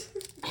repeats.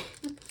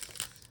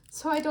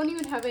 So I don't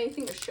even have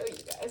anything to show you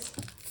guys.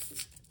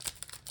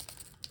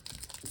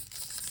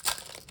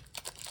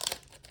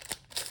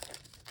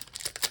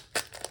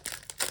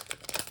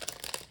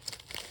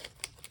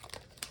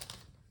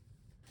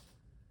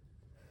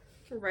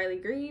 Riley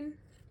Green,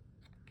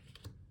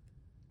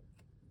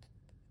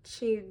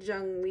 Chi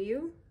Jung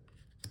Liu,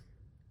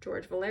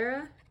 George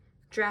Valera,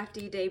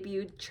 drafty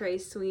debuted Trey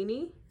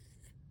Sweeney,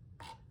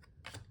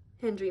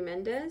 Hendry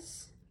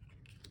Mendez,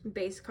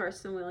 base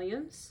Carson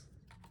Williams,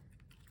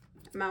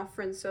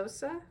 Malfred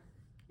Sosa,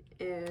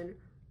 and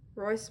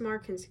Royce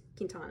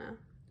Quintana.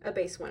 A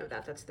base one of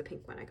that. That's the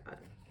pink one I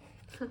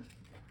got.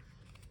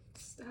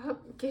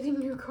 Stop getting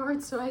new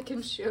cards so I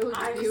can show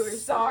the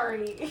viewers.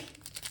 Sorry.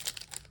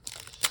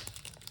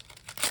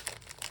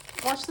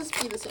 Watch this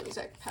be the same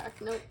exact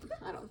pack. Nope,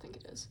 I don't think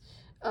it is.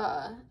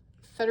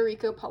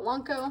 Federico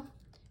Polanco,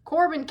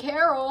 Corbin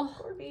Carroll,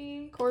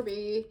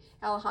 Corby,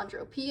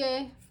 Alejandro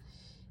Pie,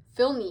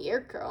 Phil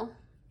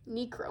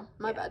Necro,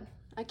 my bad,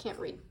 I can't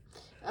read.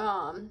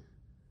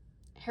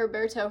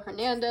 Herberto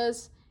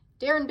Hernandez,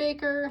 Darren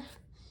Baker,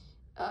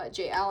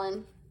 Jay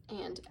Allen,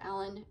 and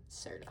Alan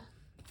Cerda.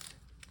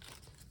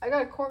 I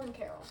got a Corbin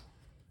Carroll.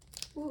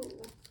 Ooh.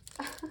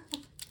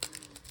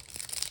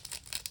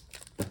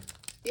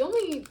 The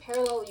only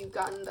parallel you've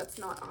gotten that's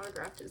not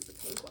autographed is the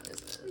pink one,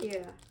 isn't it?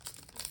 Yeah.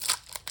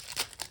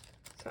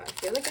 So I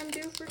feel like I'm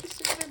due for just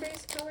another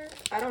base color.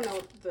 I don't know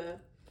what the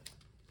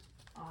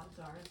odds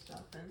are and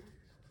stuff, and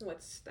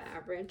what's the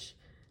average.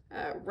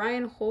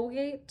 Ryan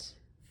Holgate,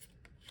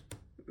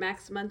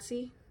 Max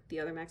Muncy, the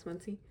other Max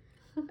Muncy,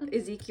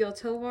 Ezekiel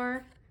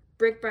Tovar,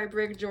 Brick by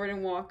Brick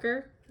Jordan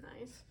Walker.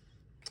 Nice.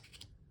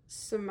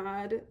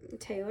 Samad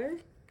Taylor,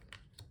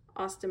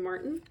 Austin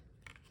Martin,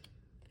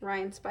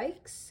 Ryan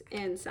Spikes,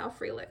 and Sal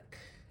Frelick.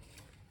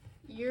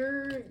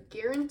 You're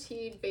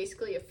guaranteed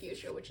basically a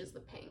fuchsia, which is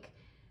the pink.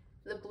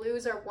 The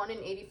blues are 1 in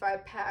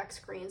 85 packs,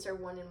 greens are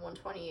 1 in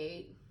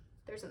 128.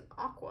 There's an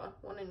aqua,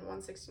 1 in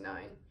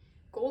 169.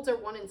 Golds are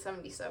 1 in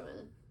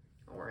 77.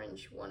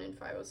 Orange, 1 in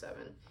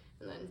 507.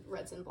 And then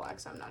reds and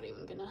blacks, I'm not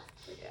even gonna.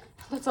 Yeah.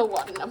 That's a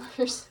lot of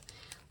numbers.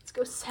 Let's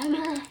go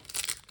center.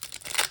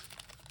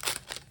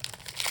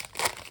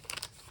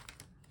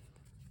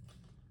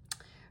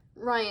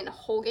 Ryan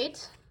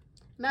Holgate,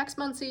 Max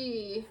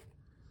Muncy,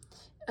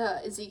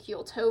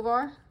 Ezekiel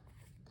Tovar,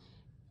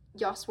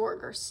 Yoswar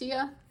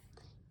Garcia,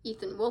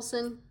 Ethan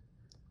Wilson,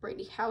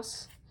 Brady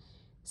House,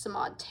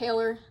 Samad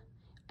Taylor,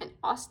 and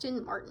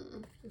Austin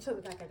Martin. So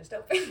the back I just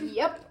opened.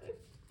 Yep.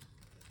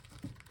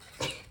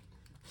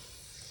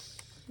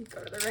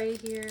 Go to the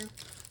right here.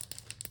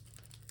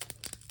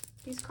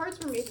 These cards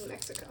were made in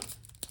Mexico.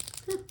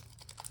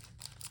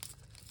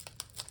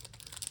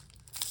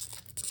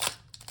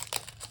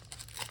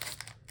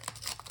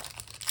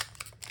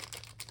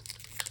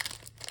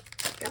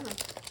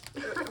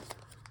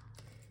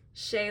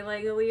 Shea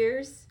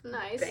Langoliers.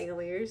 Nice.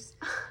 Bangaliers.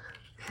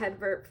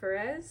 Hedbert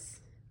Perez.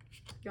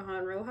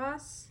 Johan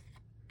Rojas.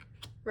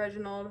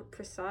 Reginald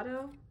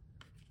Prasado.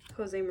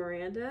 Jose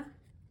Miranda.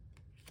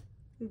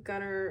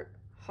 Gunnar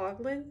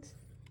Hogland.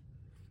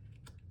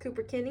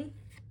 Cooper Kinney.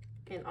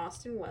 And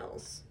Austin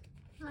Wells.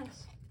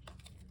 Nice.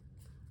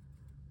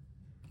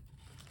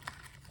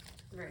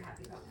 I'm very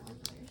happy about my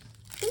Langoliers.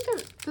 I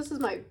think this is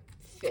my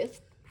 5th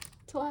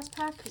to last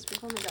pack because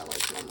we've only got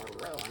like one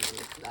more row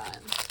underneath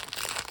that.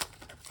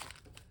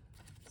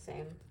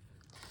 Same.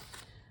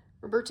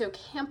 Roberto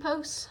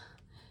Campos,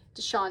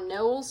 Deshaun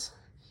Knowles,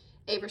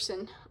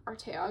 Averson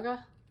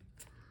Arteaga,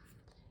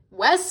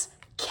 Wes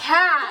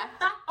Cath.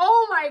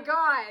 Oh my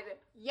god.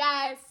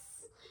 Yes.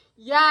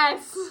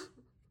 Yes.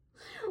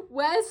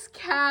 Wes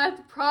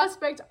Cath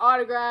prospect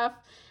autograph.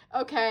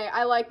 Okay,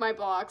 I like my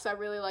box. I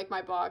really like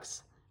my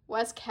box.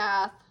 Wes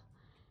Cath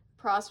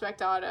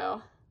prospect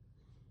auto.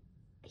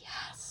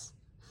 Yes.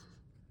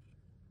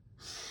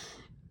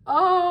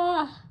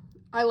 Oh,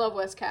 I love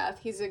Wes Cath.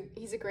 He's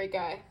a great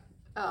guy.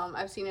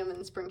 I've seen him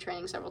in spring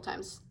training several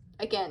times.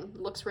 Again,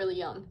 looks really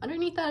young.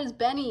 Underneath that is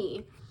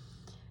Benny,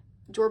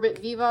 Jorbit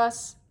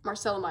Vivas,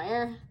 Marcelo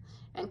Mayer,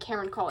 and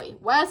Cameron Colley.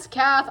 Wes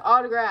Cath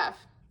autograph.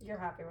 You're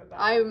happy with that?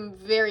 I'm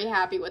very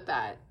happy with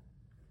that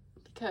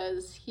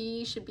because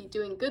he should be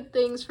doing good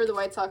things for the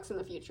White Sox in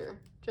the future.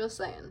 Just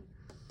saying.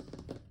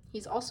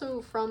 He's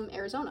also from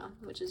Arizona,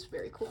 which is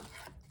very cool.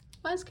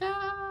 Wes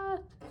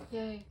Cath!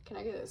 Yay. Can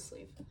I get a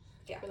sleeve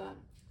for that?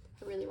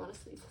 I really want to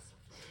sleeve this.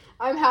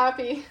 I'm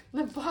happy.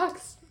 The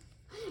box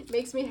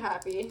makes me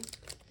happy.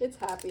 It's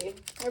happy.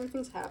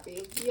 Everything's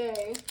happy.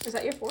 Yay. Is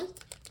that your 4th?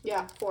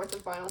 Yeah, 4th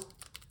and final.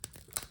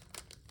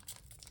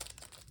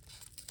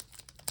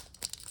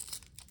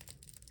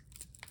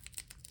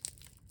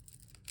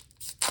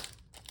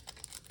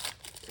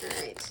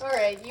 left. All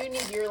right, you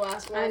need your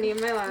last one. I need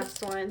my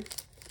last one.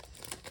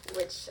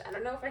 Which, I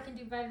don't know if I can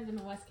do better than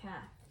the West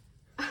Cat.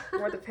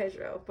 Or the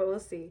Pedro, but we'll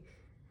see.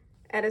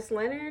 Edis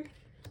Leonard,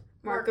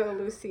 Marco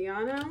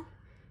Luciano,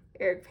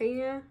 Eric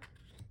Pena,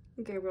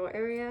 Gabriel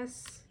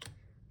Arias,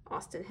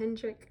 Austin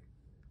Hendrick,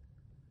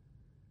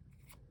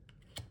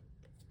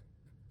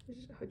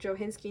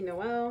 Johinski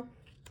Noel,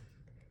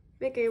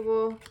 Mick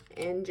Abel,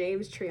 and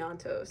James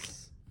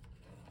Triantos.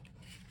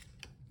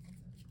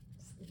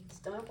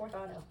 Still no fourth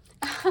auto.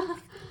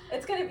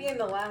 It's going to be in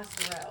the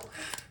last row.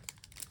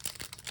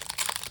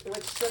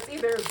 Which that's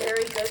either a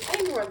very good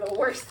thing or the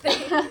worst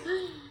thing.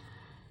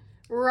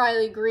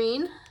 Riley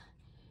Green,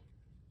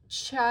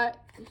 Chai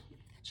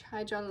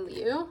Jung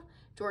Liu,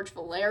 George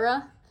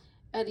Valera,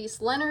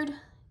 Edis Leonard,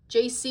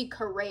 J.C.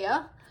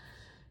 Correa,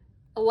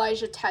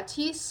 Elijah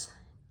Tatis,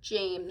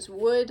 James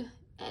Wood,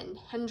 and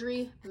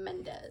Hendry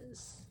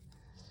Mendez.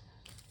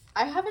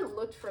 I haven't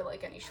looked for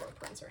like any short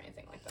prints or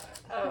anything like that.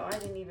 Oh, I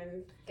didn't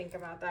even think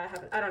about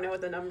that. I don't know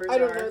what the numbers are. I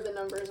don't know the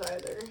numbers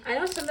either. I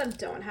know some of them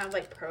don't have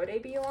like pro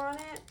debut on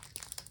it.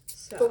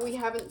 So. But we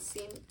haven't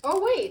seen.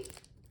 Oh wait,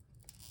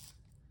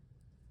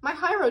 my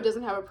Hyro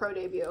doesn't have a pro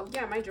debut.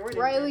 Yeah, my Jordan.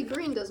 Riley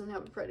Green doesn't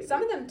have a pro debut.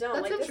 Some of them don't.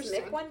 That's like interesting.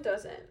 This Nick one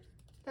doesn't.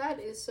 That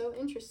is so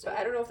interesting. But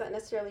I don't know if that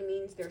necessarily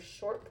means they're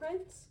short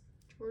prints.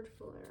 George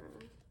Valera.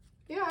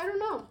 Yeah, I don't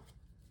know.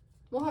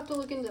 We'll have to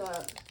look into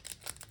that.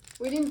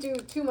 We didn't do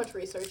too much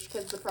research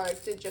because the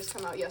product did just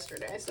come out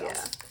yesterday, so.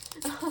 Yeah.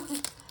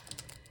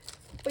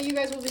 But you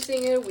guys will be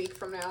seeing it a week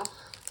from now.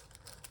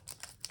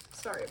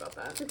 Sorry about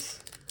that.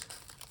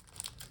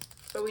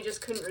 But we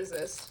just couldn't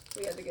resist.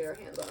 We had to get our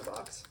hands on a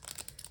box.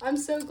 I'm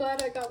so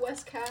glad I got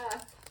Wes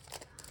Cath.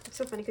 It's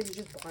so funny because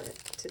you just bought it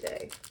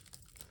today.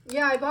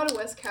 Yeah, I bought a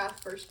Wes Cath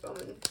First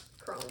Bowman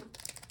Chrome.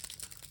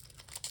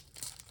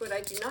 But I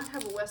do not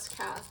have a Wes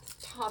Cath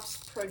Topps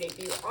Pro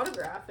Debut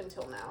autograph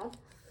until now.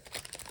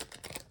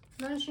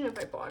 Imagine if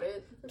I bought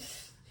it.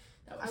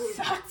 That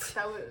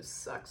would have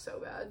sucked so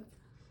bad.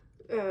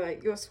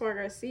 Yoswar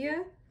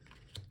Garcia,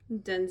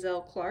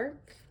 Denzel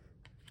Clark,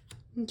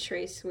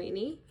 Trey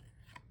Sweeney.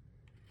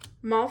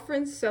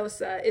 Malfred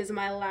Sosa is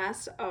my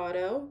last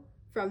auto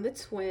from the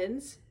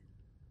Twins.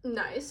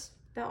 Nice.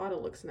 That auto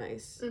looks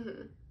nice.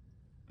 Mm-hmm.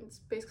 It's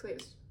basically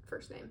his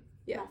first name.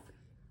 Yeah.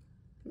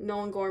 Malfred.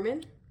 Nolan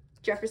Gorman,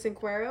 Jefferson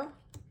Cuero,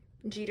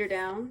 Jeter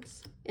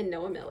Downs, and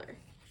Noah Miller.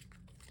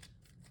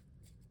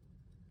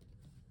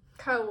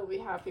 Kyle will be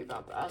happy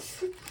about that.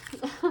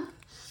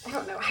 I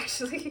don't know,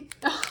 actually.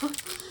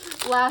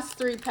 Last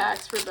 3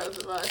 packs for both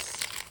of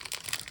us.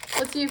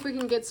 Let's see if we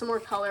can get some more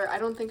color. I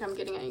don't think I'm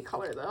getting any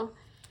color, though.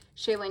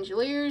 Shea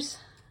Langeliers,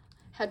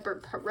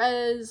 Hedberg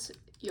Perez,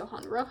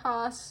 Johan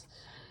Rojas,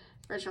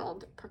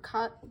 Reginald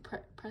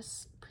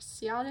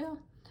Preciado,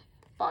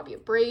 Bobby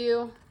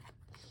Abreu,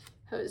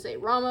 Jose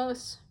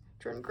Ramos,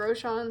 Jordan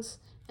Groshans,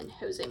 and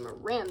Jose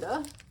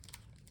Miranda.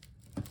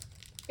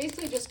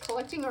 Basically just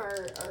collecting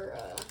our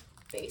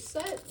base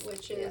set,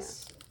 which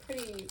is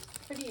pretty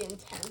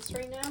intense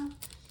right now.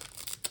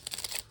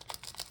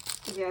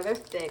 Yeah, they're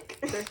thick.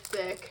 They're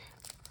thick.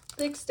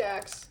 Thick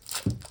stacks.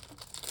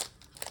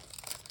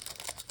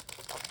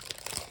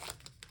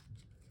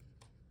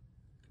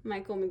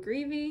 Michael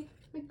McGreevy.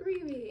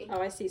 Oh,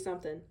 I see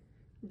something.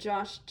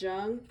 Josh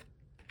Jung.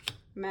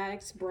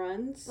 Maddox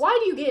Bruns. Why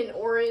do you get an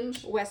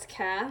orange? Wes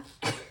Cath.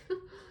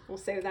 We'll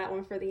save that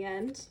one for the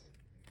end.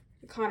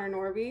 Connor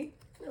Norby.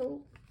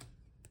 Oh.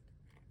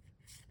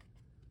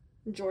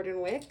 Jordan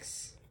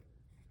Wicks.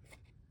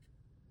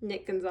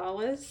 Nick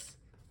Gonzalez.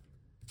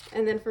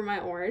 And then for my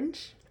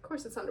orange. Of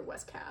course it's under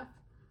Wes Cath.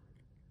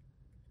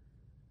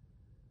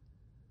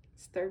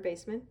 It's third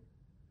baseman.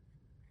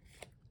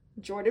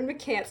 Jordan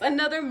McCants.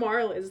 Another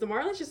Marlins. The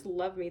Marlins just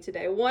love me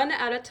today. 1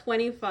 out of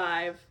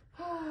 25.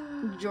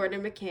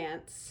 Jordan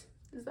McCants.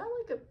 Is that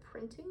like a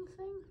printing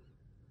thing?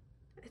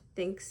 I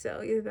think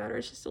so. Either that or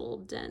it's just a little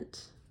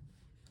dent.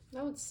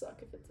 That would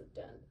suck if it's a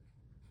dent.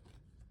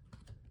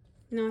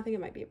 No, I think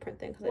it might be a print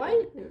thing because Why?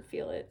 I didn't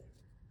feel it.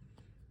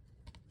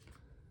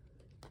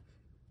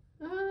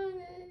 I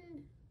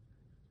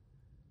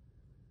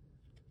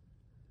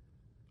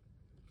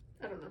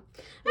don't know.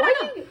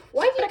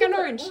 Why do you get an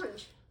orange?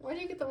 Why do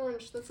you get the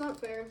orange? That's not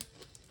fair.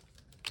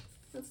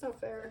 That's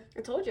not fair.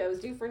 I told you I was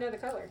due for another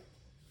color.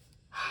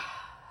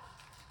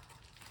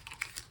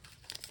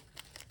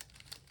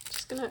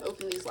 Just gonna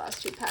open these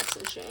last 2 packs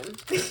in shame.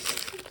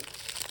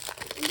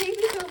 Maybe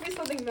there'll be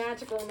something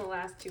magical in the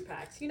last 2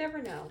 packs. You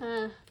never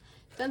know.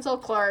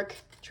 Denzel Clark,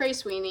 Trey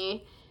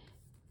Sweeney,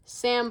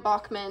 Sam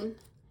Bachman,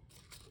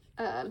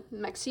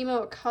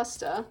 Maximo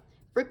Acosta,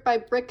 Brick by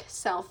Brick,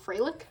 Sal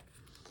Frelick,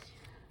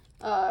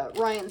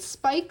 Ryan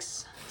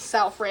Spikes,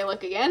 Sal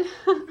Frelick again,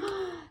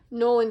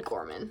 Nolan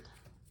Gorman.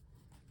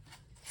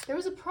 There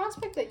was a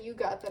prospect that you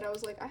got that I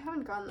was like, I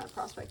haven't gotten that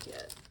prospect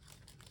yet.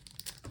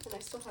 And I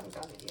still haven't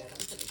gotten it yet,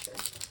 I'm pretty sure.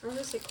 I was going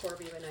to say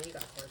Corby, but no, you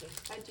got Corby.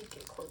 I did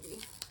get Corby.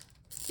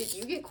 Did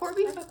you get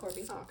Corby? I got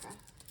Corby. Oh, okay.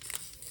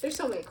 There's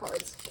so many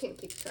cards. Can't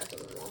keep track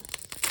of them all.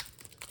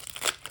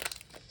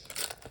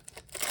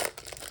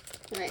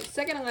 Alright,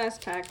 second and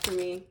last pack for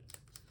me.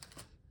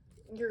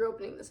 You're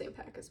opening the same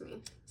pack as me.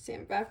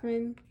 Sam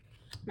Bachman,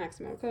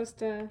 Maximo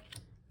Acosta,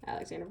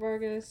 Alexander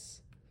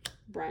Vargas,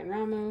 Brian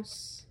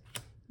Ramos,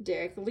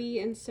 Derek Lee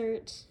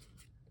insert,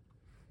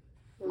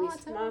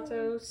 Luis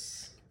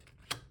Matos,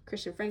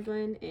 Christian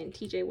Franklin, and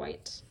TJ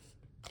White.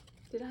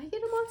 Did I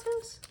get a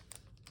Matos?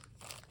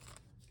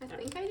 I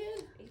think I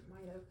did. It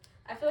might have.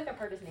 I feel like I've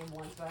heard his name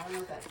once, but I don't know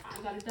if that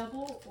I got a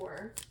double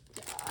or...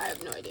 Yeah, I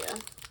have no idea.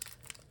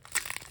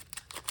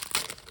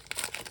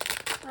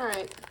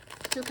 Alright,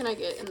 who can I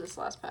get in this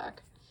last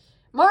pack?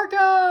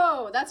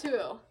 Marco! That's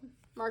who.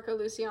 Marco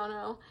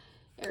Luciano,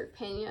 Eric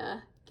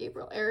Pena,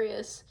 Gabriel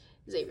Arias,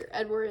 Xavier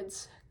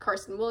Edwards,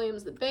 Carson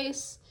Williams, the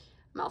base,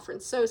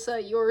 Malfred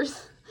Sosa,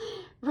 yours,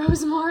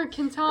 Rosemar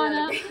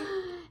Quintana,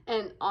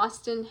 and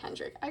Austin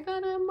Hendrick. I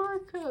got a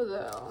Marco,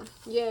 though.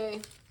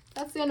 Yay.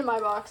 That's the end of my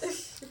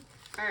box.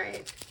 All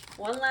right.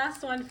 One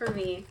last one for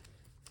me.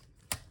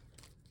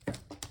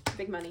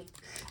 Big money.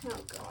 Oh,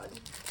 God.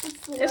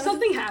 If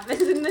something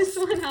happens in this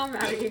one, how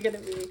mad are you going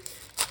to be?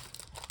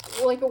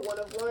 Like a one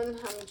of one,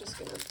 I'm just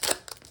going to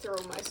throw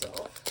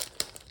myself.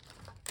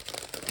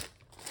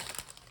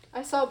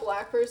 I saw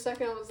black for a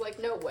second, I was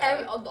like, no way.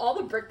 And all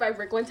the brick by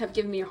brick ones have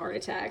given me a heart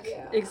attack.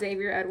 Yeah.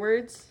 Xavier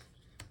Edwards,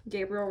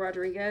 Gabriel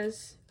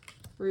Rodriguez,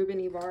 Ruben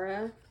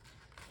Ibarra,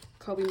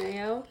 Kobe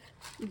Mayo,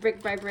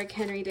 brick by brick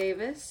Henry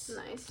Davis.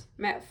 Nice.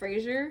 Matt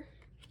Frazier,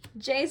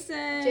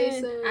 Jason.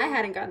 I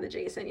hadn't gotten the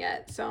Jason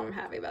yet, so I'm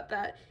happy about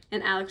that.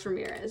 And Alex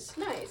Ramirez.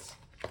 Nice.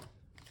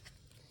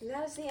 And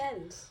that is the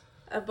end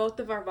of both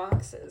of our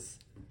boxes.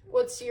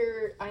 What's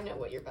your, I know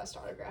what your best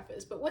autograph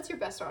is, but what's your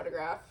best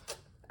autograph?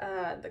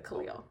 The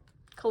Khalil.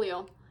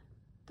 Khalil.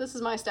 This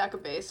is my stack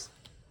of base.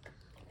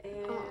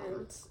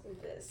 And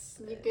this.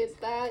 You get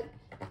that,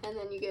 and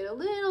then you get a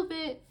little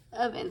bit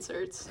of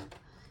inserts.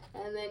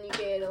 And then you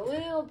get a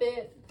little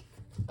bit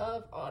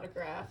of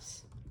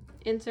autographs.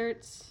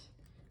 Inserts,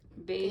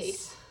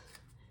 base.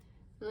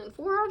 And then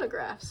 4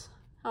 autographs.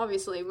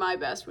 Obviously, my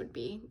best would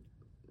be,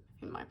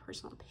 in my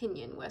personal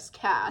opinion, Wes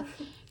Cath,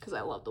 because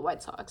I love the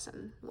White Sox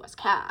and Wes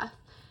Cath.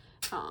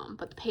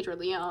 But the Pedro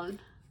Leon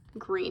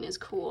green is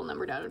cool,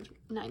 numbered out of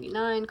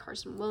 99,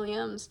 Carson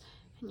Williams,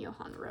 and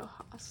Johan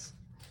Rojas.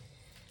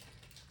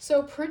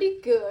 So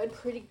pretty good.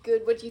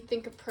 What do you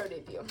think of Pro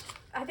Debut?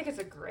 I think it's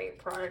a great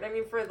product. I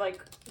mean, for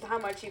like how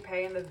much you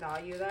pay and the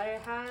value that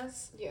it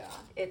has, Yeah.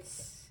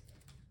 it's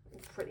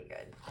pretty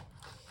good.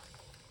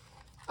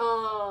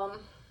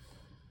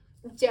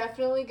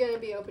 Definitely gonna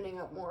be opening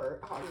up more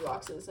hobby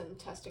boxes and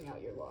testing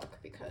out your luck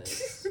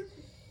because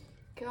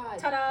God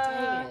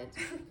Ta-da! dang it.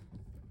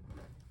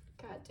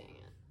 God dang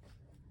it.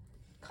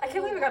 I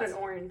can't believe I got an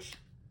orange.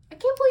 I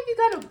can't believe you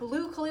got a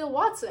blue Khalil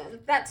Watson.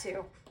 That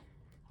too.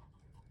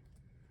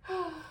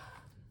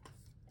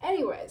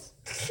 Anyways.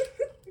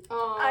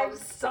 I'm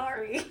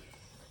sorry.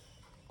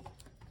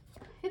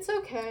 It's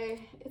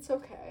okay.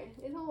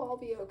 It'll all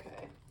be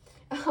okay.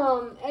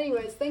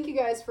 Anyways, thank you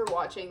guys for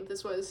watching.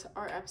 This was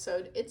our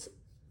episode. It's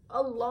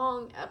a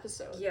long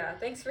episode. Yeah,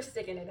 thanks for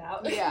sticking it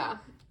out. Yeah.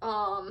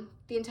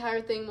 The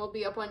entire thing will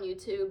be up on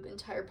YouTube. The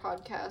entire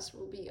podcast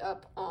will be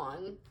up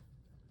on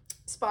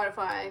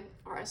Spotify,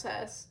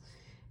 RSS,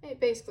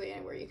 basically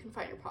anywhere you can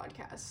find your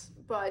podcasts.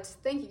 But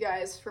thank you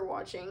guys for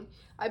watching.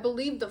 I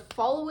believe the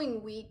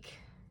following week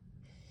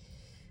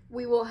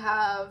we will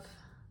have...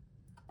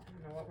 I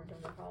don't know what we're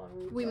doing the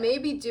following week. We may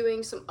be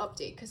doing some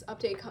update, because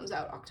update comes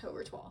out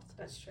October 12th.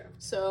 That's true.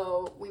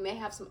 So we may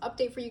have some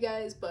update for you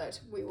guys, but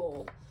we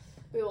will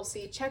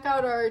see. Check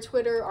out our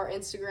Twitter, our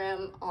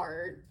Instagram,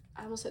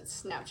 I almost said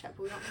Snapchat, but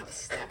we don't have a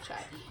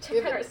Snapchat.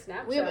 Check out our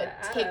Snapchat. We have a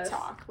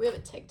TikTok. We have a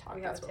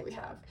TikTok. That's what we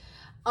have.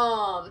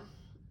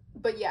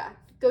 But yeah,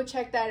 go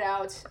check that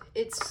out.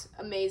 It's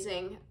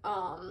amazing.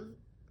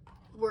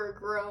 We're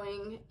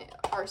growing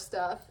our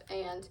stuff,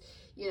 and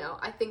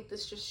I think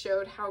this just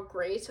showed how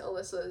great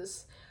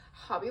Alyssa's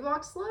hobby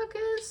box luck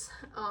is,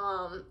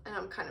 and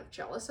I'm kind of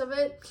jealous of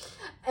it.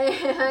 And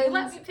you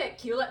let me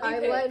pick. I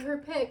let her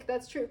pick.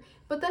 That's true.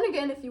 But then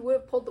again, if you would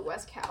have pulled the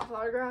Wes Cath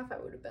autograph, I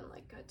would have been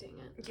like, God dang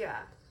it.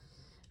 Yeah.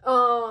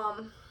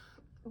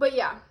 But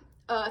yeah,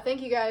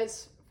 thank you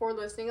guys for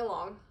listening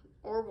along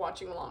or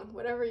watching along,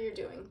 whatever you're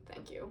doing.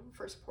 Thank you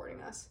for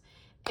supporting us,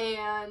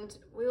 and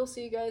we will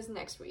see you guys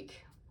next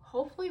week,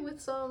 hopefully with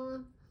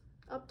some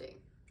update.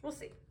 We'll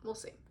see.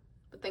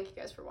 But thank you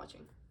guys for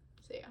watching.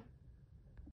 See ya.